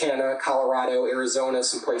Montana, Colorado, Arizona,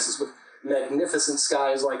 some places with magnificent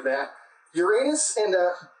skies like that. Uranus and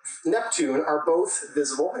Neptune are both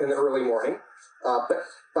visible in the early morning. But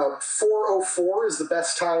about 4:04 is the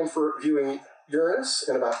best time for viewing Uranus,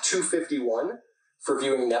 and about 2:51 for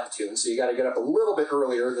viewing Neptune. So you got to get up a little bit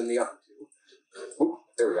earlier than the other two. Oop,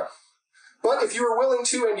 there we go. But if you are willing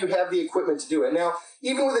to and you have the equipment to do it. Now,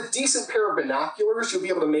 even with a decent pair of binoculars, you'll be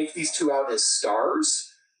able to make these two out as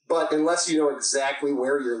stars. But unless you know exactly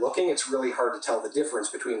where you're looking, it's really hard to tell the difference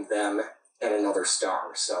between them and another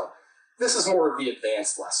star. So this is more of the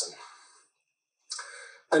advanced lesson.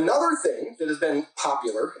 Another thing that has been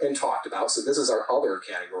popular and talked about, so this is our other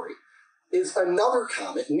category, is another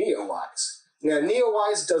comet, Neowise. Now,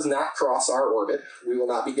 Neowise does not cross our orbit. We will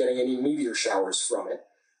not be getting any meteor showers from it.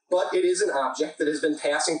 But it is an object that has been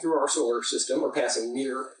passing through our solar system, or passing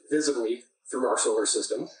near visibly through our solar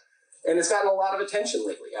system, and it's gotten a lot of attention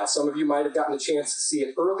lately. Some of you might have gotten a chance to see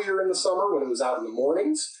it earlier in the summer when it was out in the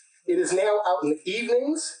mornings. It is now out in the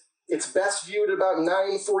evenings. It's best viewed at about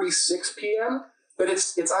 9:46 p.m., but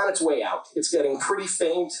it's on its way out. It's getting pretty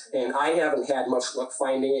faint, and I haven't had much luck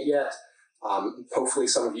finding it yet. Hopefully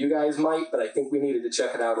some of you guys might, but I think we needed to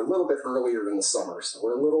check it out a little bit earlier in the summer, so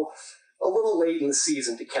we're a little late in the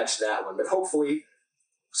season to catch that one, but hopefully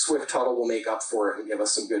Swift Tuttle will make up for it and give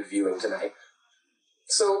us some good viewing tonight.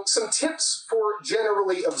 So some tips for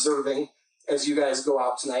generally observing as you guys go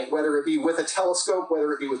out tonight, whether it be with a telescope,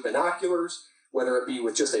 whether it be with binoculars, whether it be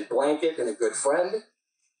with just a blanket and a good friend.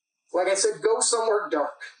 Like I said, go somewhere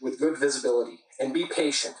dark with good visibility and be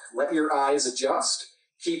patient. Let your eyes adjust.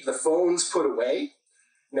 Keep the phones put away.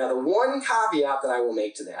 Now, the one caveat that I will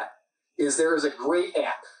make to that is there is a great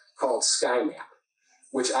app called SkyMap,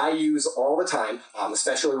 which I use all the time,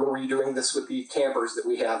 especially when we're doing this with the campers that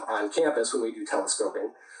we have on campus when we do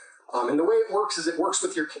telescoping. And the way it works is it works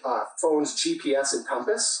with your phone's GPS and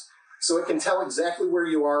compass, so it can tell exactly where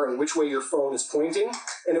you are and which way your phone is pointing,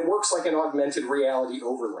 and it works like an augmented reality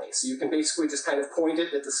overlay. So you can basically just kind of point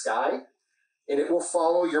it at the sky, and it will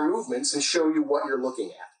follow your movements and show you what you're looking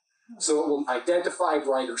at. So it will identify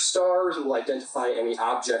brighter stars, it will identify any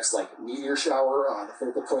objects like meteor shower, the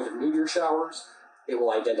focal point of meteor showers. It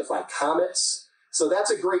will identify comets. So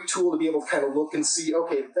that's a great tool to be able to kind of look and see,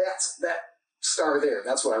 okay, that's that star there.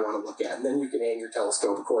 That's what I want to look at. And then you can aim your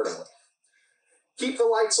telescope accordingly. Keep the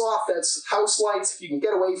lights off. That's house lights. If you can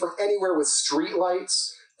get away from anywhere with street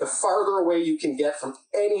lights, the farther away you can get from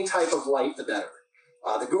any type of light, the better.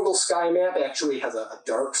 The Google Sky Map actually has a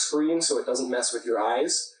dark screen, so it doesn't mess with your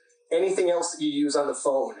eyes. Anything else that you use on the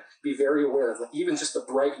phone, be very aware of. Even just the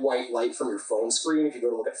bright white light from your phone screen, if you go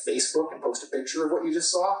to look at Facebook and post a picture of what you just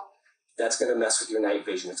saw, that's going to mess with your night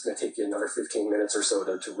vision. It's going to take you another 15 minutes or so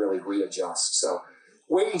to really readjust. So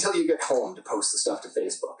wait until you get home to post the stuff to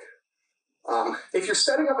Facebook. If you're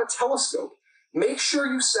setting up a telescope, make sure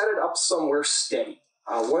you set it up somewhere steady.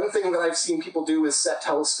 One thing that I've seen people do is set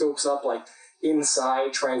telescopes up like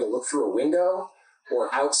inside trying to look through a window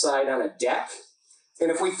or outside on a deck.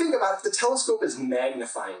 And if we think about it, the telescope is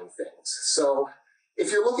magnifying things. So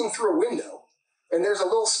if you're looking through a window and there's a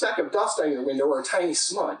little speck of dust on your window or a tiny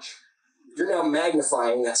smudge, you're now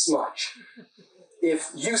magnifying that smudge.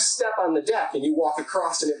 If you step on the deck and you walk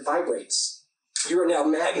across and it vibrates, you are now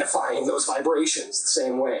magnifying those vibrations the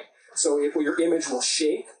same way. So your image will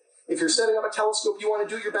shake. If you're setting up a telescope, you want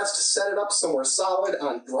to do your best to set it up somewhere solid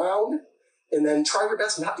on ground, and then try your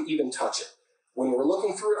best not to even touch it. When we're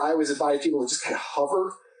looking through it, I always advise people to just kind of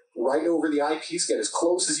hover right over the eyepiece, get as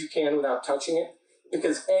close as you can without touching it,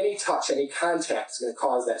 because any touch, any contact is going to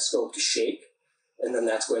cause that scope to shake, and then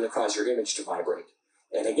that's going to cause your image to vibrate.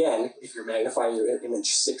 And again, if you're magnifying your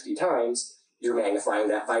image 60 times, you're magnifying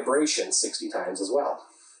that vibration 60 times as well.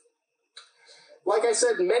 Like I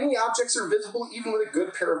said, many objects are visible even with a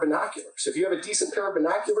good pair of binoculars. If you have a decent pair of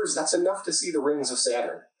binoculars, that's enough to see the rings of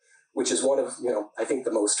Saturn, which is one of, I think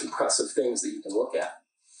the most impressive things that you can look at.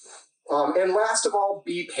 And last of all,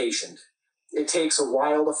 be patient. It takes a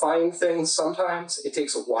while to find things sometimes. It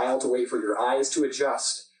takes a while to wait for your eyes to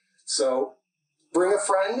adjust. So bring a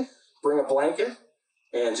friend, bring a blanket,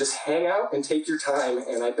 and just hang out and take your time,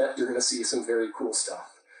 and I bet you're going to see some very cool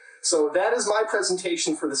stuff. So that is my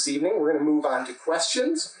presentation for this evening. We're going to move on to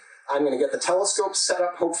questions. I'm going to get the telescope set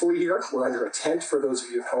up, hopefully here. We're under a tent for those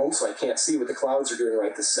of you at home, so I can't see what the clouds are doing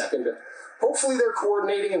right this second, but hopefully they're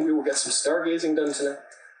coordinating and we will get some stargazing done tonight.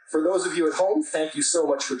 For those of you at home, thank you so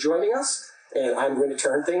much for joining us, and I'm going to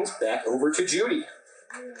turn things back over to Judy.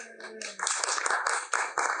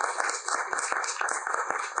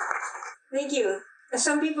 Thank you.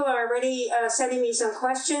 Some people are already sending me some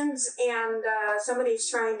questions, and somebody's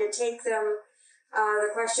trying to take them, the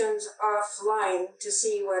questions offline to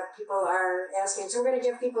see what people are asking. So we're going to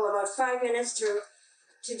give people about 5 minutes to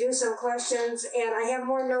do some questions, and I have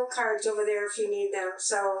more note cards over there if you need them.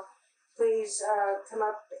 So please come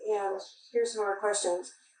up and here's some more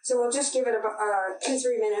questions. So we'll just give it about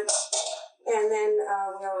 2-3 minutes, and then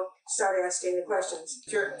we'll start asking the questions.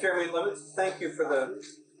 Jeremy, let me thank you for the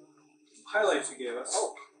highlights you gave us.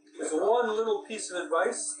 There's one little piece of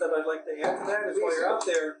advice that I'd like to add to that is while you're out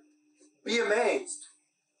there, be amazed.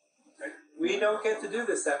 Right? We don't get to do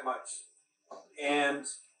this that much. And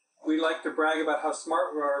we like to brag about how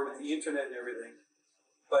smart we are with the internet and everything.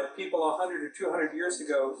 But people 100 or 200 years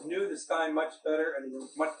ago knew the sky much better and were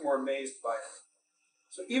much more amazed by it.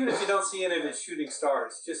 So even if you don't see any of it shooting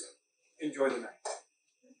stars, just enjoy the night.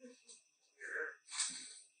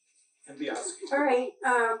 And be honest. All right.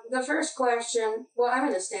 The first question. Well, I'm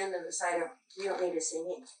going to stand on the side of. You don't need to see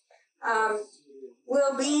me.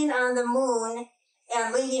 Will being on the moon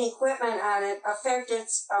and leaving equipment on it affect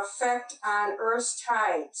its effect on Earth's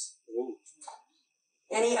tides?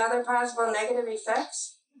 Any other possible negative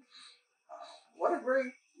effects? What a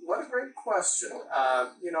great question.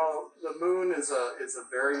 The moon is a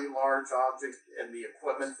very large object, and the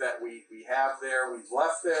equipment that we have there, we've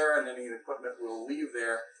left there, and any equipment we'll leave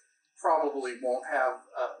there probably won't have,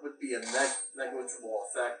 would be a negligible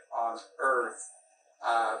effect on Earth.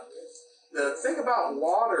 The thing about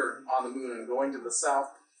water on the moon and going to the southern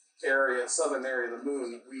area of the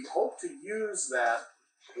moon, we hope to use that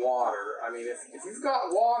water. I mean, if you've got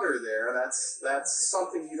water there, that's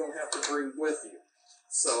something you don't have to bring with you.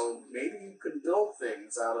 So maybe you can build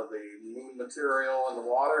things out of the moon material and the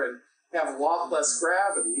water and have a lot less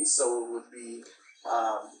gravity, so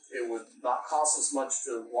it would not cost as much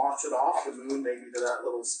to launch it off the moon, maybe to that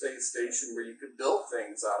little space station where you could build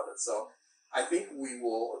things out of it. So I think we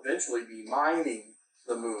will eventually be mining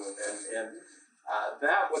the moon, and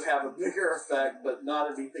that would have a bigger effect, but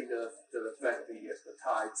not anything to affect the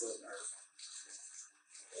tides on Earth.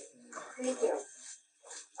 Thank you.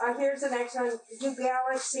 Here's the next one. Do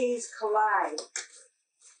galaxies collide?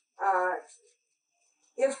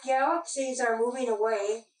 If galaxies are moving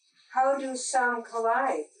away, how do some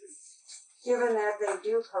collide, given that they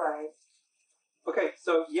do collide? Okay,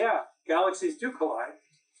 so yeah, galaxies do collide,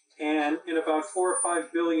 and in about 4 or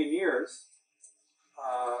 5 billion years,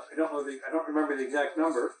 I don't remember the exact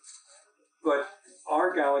number, but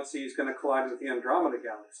our galaxy is going to collide with the Andromeda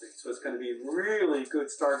galaxy, so it's going to be really good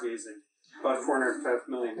stargazing about 405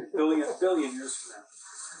 billion years from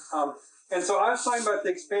now. And so I was talking about the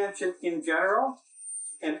expansion in general,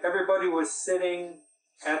 and everybody was sitting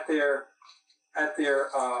in their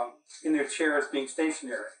chairs being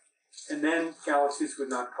stationary, and then galaxies would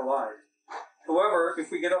not collide. However, if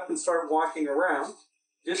we get up and start walking around,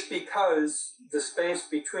 just because the space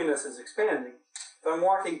between us is expanding, if I'm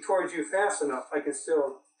walking towards you fast enough, I can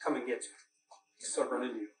still come and get you. I can still run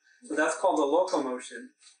into you. So that's called a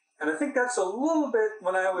locomotion. And I think that's a little bit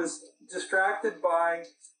when I was distracted by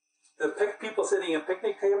the people sitting at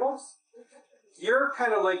picnic tables. You're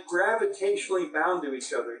kind of like gravitationally bound to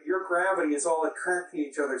each other. Your gravity is all attracting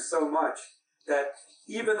each other so much that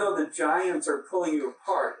even though the giants are pulling you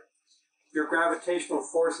apart, your gravitational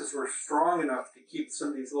forces were strong enough to keep some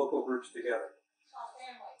of these local groups together.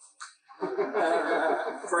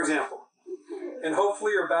 For example. And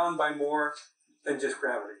hopefully you're bound by more than just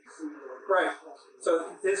gravity. Right.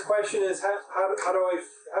 So his question is, how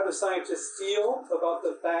do scientists feel about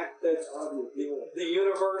the fact that the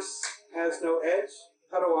universe has no edge?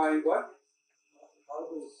 How do I, what?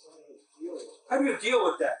 How do you deal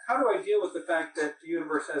with that? How do I deal with the fact that the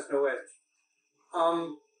universe has no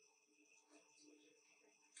edge?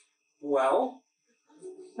 Well,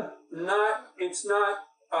 it's not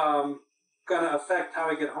going to affect how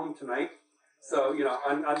I get home tonight. So,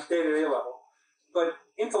 on day-to-day level. But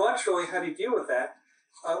intellectually, how do you deal with that?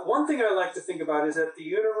 One thing I like to think about is that the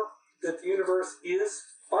universe is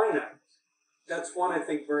finite. That's one, I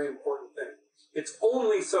think, very important thing. It's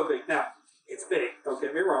only so big. Now, it's big, don't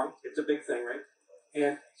get me wrong. It's a big thing, right?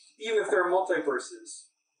 And even if there are multiverses,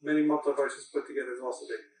 many multiverses put together is also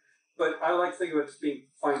big. But I like to think of it as being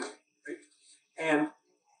finite, right? And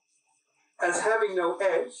as having no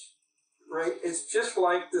edge, right, it's just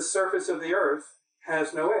like the surface of the earth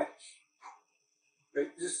has no edge.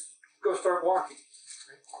 Right? Just go start walking.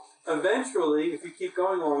 Right? Eventually, if you keep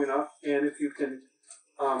going long enough, and if you can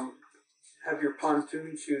have your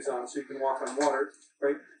pontoon shoes on so you can walk on water,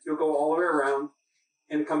 right, you'll go all the way around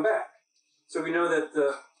and come back. So we know that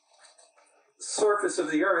the surface of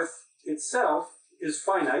the earth itself is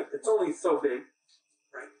finite. It's only so big,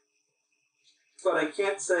 right? But I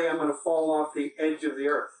can't say I'm going to fall off the edge of the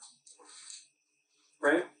earth,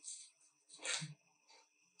 right?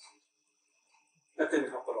 That didn't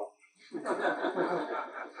help at all.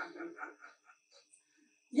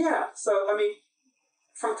 Yeah, so,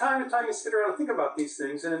 from time to time you sit around and think about these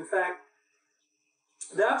things, and in fact,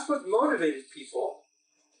 that's what motivated people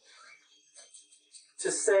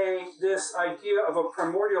to say this idea of a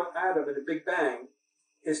primordial atom in a Big Bang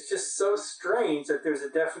is just so strange that there's a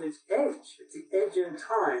definite edge. The edge in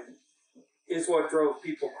time is what drove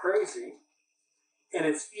people crazy, and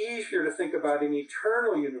it's easier to think about an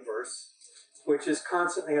eternal universe which is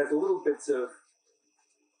constantly has little bits of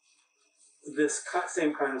this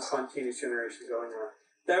same kind of spontaneous generation going on.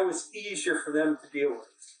 That was easier for them to deal with.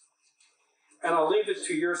 And I'll leave it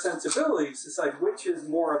to your sensibilities to decide which is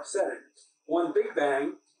more upsetting. One big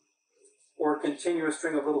bang or a continuous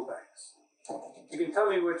string of little bangs. You can tell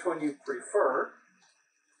me which one you prefer,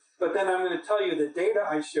 but then I'm going to tell you the data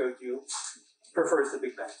I showed you prefers the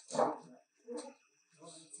Big Bang.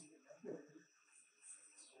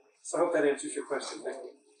 So I hope that answers your question. Thank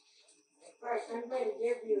you. Right, I'm going to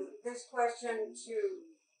give you this question to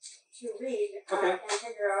read Okay. and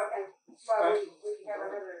figure out, and while we have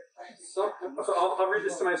another question. So I'll read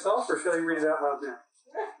this to myself, or shall I read it out loud now?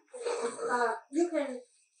 You can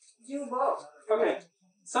do both. Okay.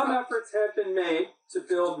 Some efforts have been made to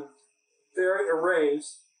build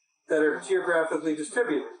arrays that are geographically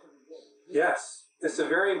distributed. Yes, it's a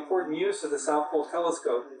very important use of the South Pole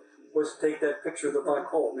Telescope was to take that picture of the black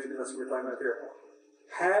hole. Maybe that's what we're talking about here.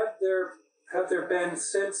 Have there been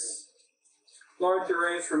since large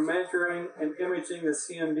arrays for measuring and imaging the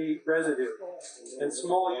CMB residue, and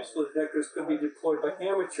small useful detectors could be deployed by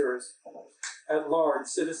amateurs at large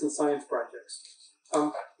citizen science projects?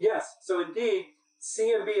 Yes, so indeed,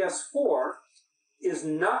 CMBS4 is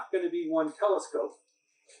not going to be one telescope.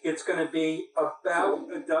 It's going to be about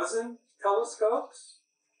a dozen telescopes,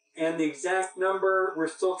 and the exact number, we're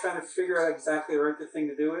still trying to figure out exactly the right thing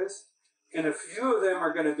to do is. And a few of them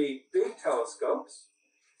are going to be big telescopes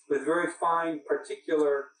with very fine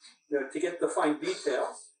particular, to get the fine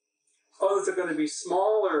details. Others are going to be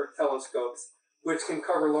smaller telescopes which can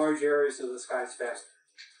cover large areas of the skies faster.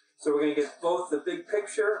 So we're going to get both the big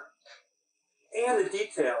picture and the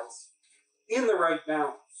details in the right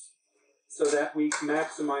balance so that we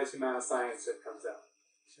maximize the amount of science that comes out.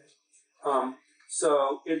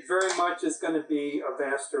 So it very much is going to be a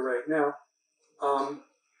vast array. Now,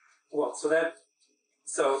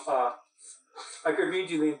 I could read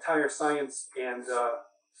you the entire science and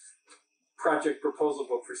project proposal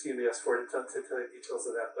book for CMBS4 to tell you details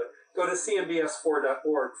of that, but go to cmbs4.org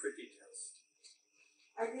for details.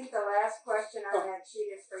 I think the last question on that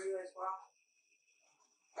sheet is for you as well.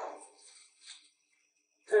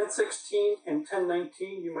 1016 and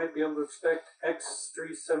 1019, you might be able to expect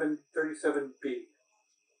X3737b.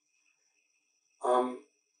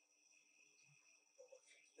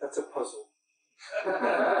 That's a puzzle.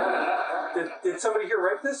 Did somebody here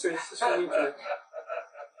write this, or is this from the internet?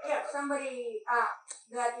 Yeah, somebody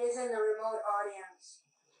that is in the remote audience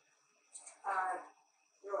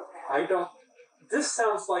wrote that. I don't. This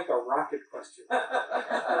sounds like a rocket question.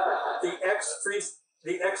 The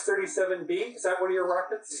X-37B, is that one of your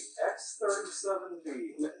rockets? The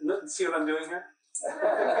X-37B. See what I'm doing here?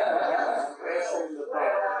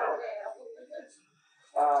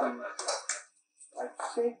 I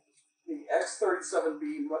think the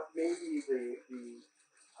X-37B may be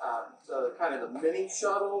the kind of the mini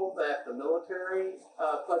shuttle that the military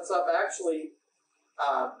puts up. Actually,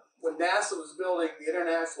 when NASA was building the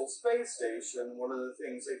International Space Station, one of the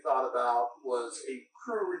things they thought about was a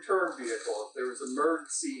crew return vehicle. If there was an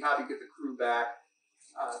emergency, how do you get the crew back?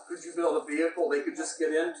 Could you build a vehicle they could just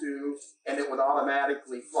get into and it would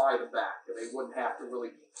automatically fly them back, and they wouldn't have to really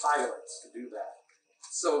be pilots to do that.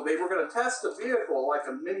 So they were going to test a vehicle like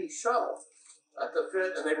a mini shuttle to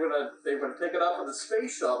fit, and they were going to take it up with a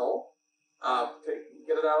space shuttle,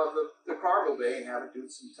 get it out of the cargo bay and have it do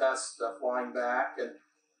some tests flying back. And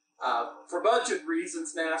for budget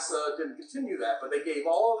reasons, NASA didn't continue that, but they gave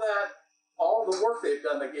all the work they've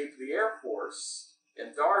done, they gave to the Air Force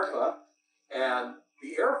and DARPA, and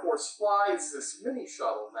the Air Force flies this mini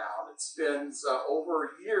shuttle now, and it spends over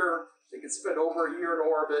a year. They can spend over a year in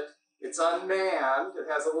orbit. It's unmanned. It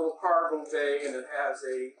has a little cargo bay, and it has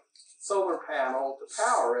a solar panel to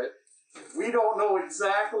power it. We don't know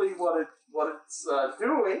exactly what it's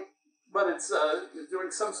doing, but it's doing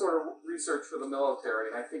some sort of research for the military,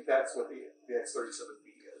 and I think that's what the X-37B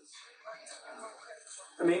is.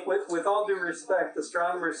 I mean, with all due respect,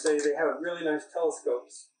 astronomers say they have really nice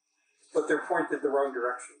telescopes, but they're pointed the wrong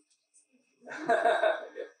direction.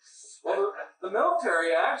 Well, the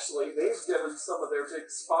military, actually, they've given some of their big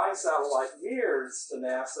spy satellite mirrors to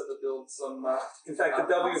NASA to build some... In fact, the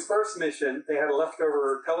W-1 mission, they had a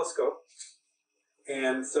leftover telescope.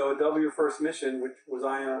 And so W-1 mission, which was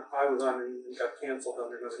I was on and got canceled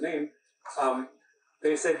under another name,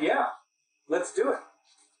 they said, yeah, let's do it.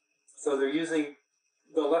 So they're using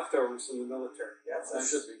the leftovers from the military. Yeah, that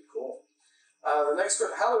should be cool. The next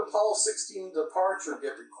one, how did Apollo 16 departure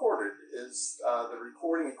get recorded? Is the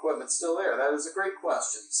recording equipment still there? That is a great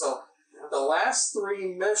question. So the last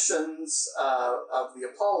three missions of the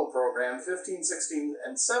Apollo program, 15, 16,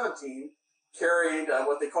 and 17, carried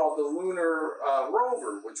what they called the Lunar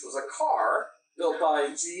Rover, which was a car built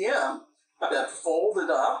by GM that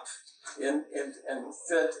folded up and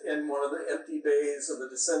fit in one of the empty bays of the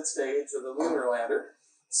descent stage of the lunar lander.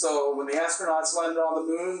 So when the astronauts landed on the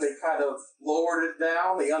moon, they kind of lowered it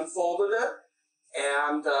down, they unfolded it,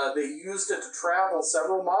 and they used it to travel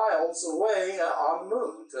several miles away on the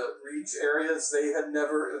moon to reach areas they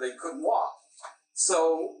couldn't walk.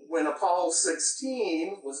 So when Apollo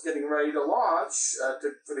 16 was getting ready to launch,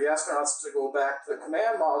 for the astronauts to go back to the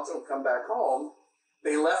command module and come back home,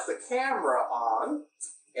 they left the camera on,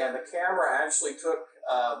 and the camera actually took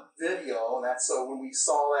video, and that's so when we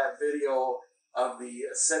saw that video of the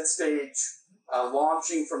ascent stage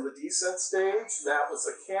launching from the descent stage, that was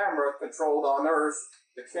a camera controlled on Earth,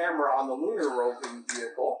 the camera on the lunar roving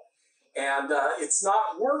vehicle. And it's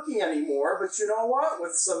not working anymore, but you know what?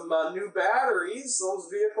 With some new batteries, those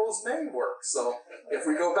vehicles may work. So if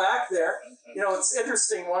we go back there, you know, it's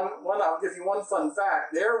interesting. I'll give you one fun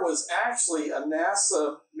fact. There was actually a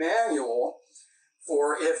NASA manual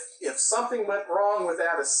for if something went wrong with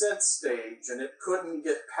that ascent stage and it couldn't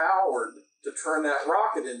get powered to turn that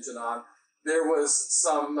rocket engine on, there was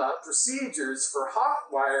some procedures for hot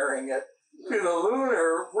wiring it to the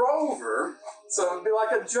lunar rover, so it'd be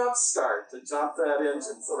like a jump start to jump that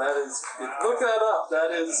engine. So that is, look that up.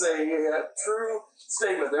 That is a true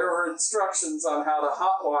statement. There were instructions on how to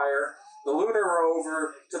hot wire the lunar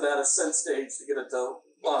rover to that ascent stage to get it to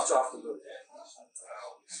launch off the moon.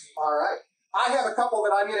 All right. I have a couple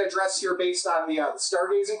that I'm going to address here based on the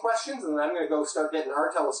stargazing questions, and then I'm going to go start getting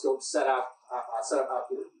our telescopes set up out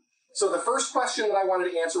here. So the first question that I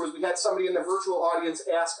wanted to answer was, we had somebody in the virtual audience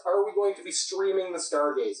ask, are we going to be streaming the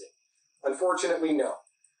stargazing? Unfortunately, no.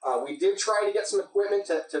 We did try to get some equipment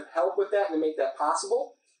to help with that and to make that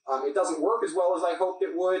possible. It doesn't work as well as I hoped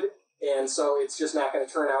it would, and so it's just not going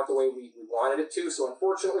to turn out the way we wanted it to. So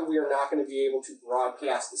unfortunately, we are not going to be able to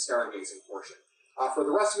broadcast the stargazing portion. For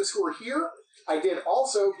the rest of us who are here, I did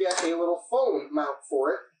also get a little phone mount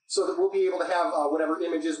for it, so that we'll be able to have whatever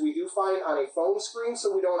images we do find on a phone screen,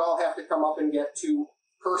 so we don't all have to come up and get too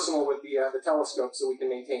personal with the telescope, so we can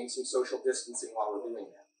maintain some social distancing while we're doing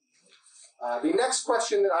that. The next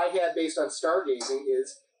question that I had based on stargazing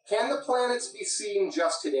is, can the planets be seen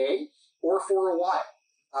just today or for a while?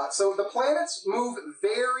 So the planets move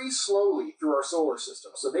very slowly through our solar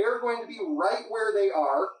system. So they are going to be right where they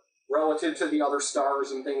are relative to the other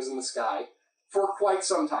stars and things in the sky for quite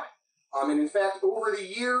some time. And in fact, over the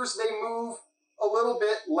years, they move a little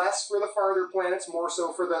bit less for the farther planets, more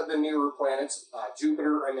so for the nearer planets.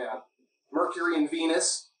 Jupiter and Mercury and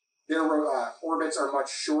Venus, their orbits are much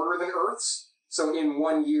shorter than Earth's. So in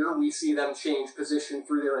 1 year, we see them change position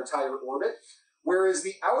through their entire orbit. Whereas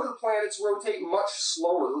the outer planets rotate much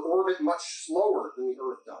slower, orbit much slower than the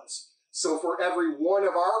Earth does. So for every one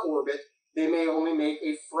of our orbit, they may only make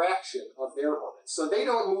a fraction of their orbit. So they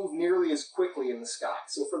don't move nearly as quickly in the sky.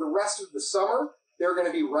 So for the rest of the summer, they're going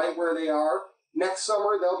to be right where they are. Next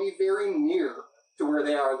summer, they'll be very near to where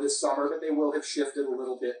they are this summer, but they will have shifted a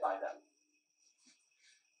little bit by then.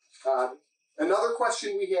 Another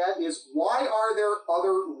question we had is, why are there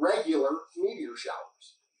other regular meteor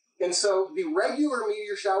showers? And so the regular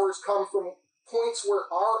meteor showers come from points where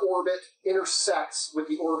our orbit intersects with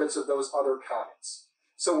the orbits of those other comets.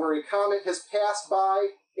 So where a comet has passed by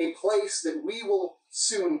a place that we will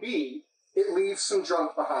soon be, it leaves some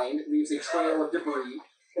junk behind. It leaves a trail of debris.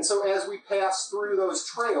 And so as we pass through those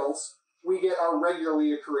trails, we get our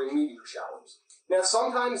regularly occurring meteor showers. Now,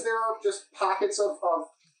 sometimes there are just pockets of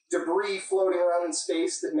debris floating around in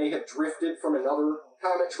space that may have drifted from another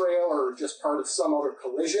comet trail or just part of some other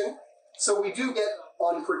collision. So we do get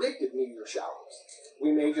unpredicted meteor showers.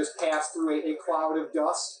 We may just pass through a cloud of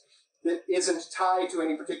dust that isn't tied to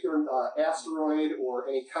any particular asteroid or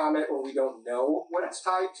any comet, or we don't know what it's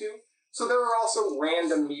tied to. So there are also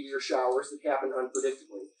random meteor showers that happen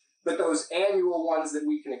unpredictably. But those annual ones that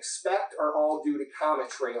we can expect are all due to comet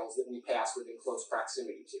trails that we pass within close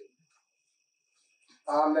proximity to.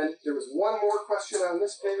 Then there was one more question on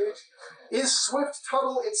this page. Is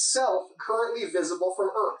Swift-Tuttle itself currently visible from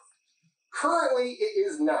Earth? Currently, it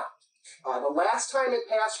is not. The last time it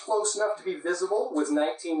passed close enough to be visible was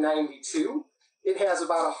 1992. It has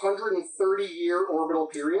about a 130-year orbital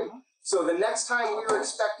period. So the next time we are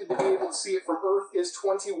expected to be able to see it from Earth is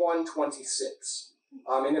 2126.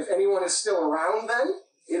 And if anyone is still around then,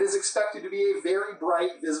 it is expected to be a very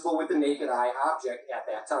bright, visible with the naked eye object at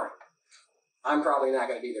that time. I'm probably not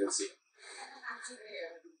going to be there to see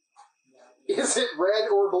it. Is it red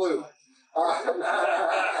or blue?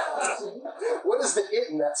 What is the it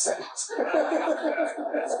in that sentence? I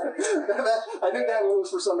think that one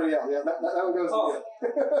was for somebody else. Yeah, that one goes to you.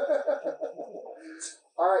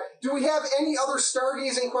 All right. Do we have any other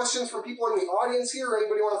stargazing questions from people in the audience here? Or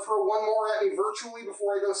anybody want to throw one more at me virtually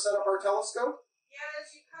before I go set up our telescope? Yeah,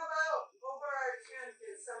 as you come out over our tent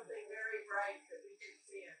is something very bright that we can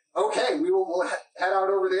see it. Okay, we'll head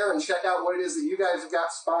out over there and check out what it is that you guys have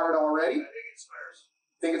got spotted already. I think it's Mars.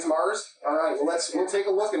 Think it's Mars? All right, well, we'll take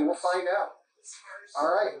a look and we'll find out.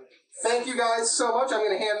 All right. Thank you guys so much. I'm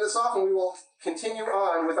going to hand this off and we will continue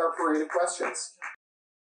on with our parade of questions.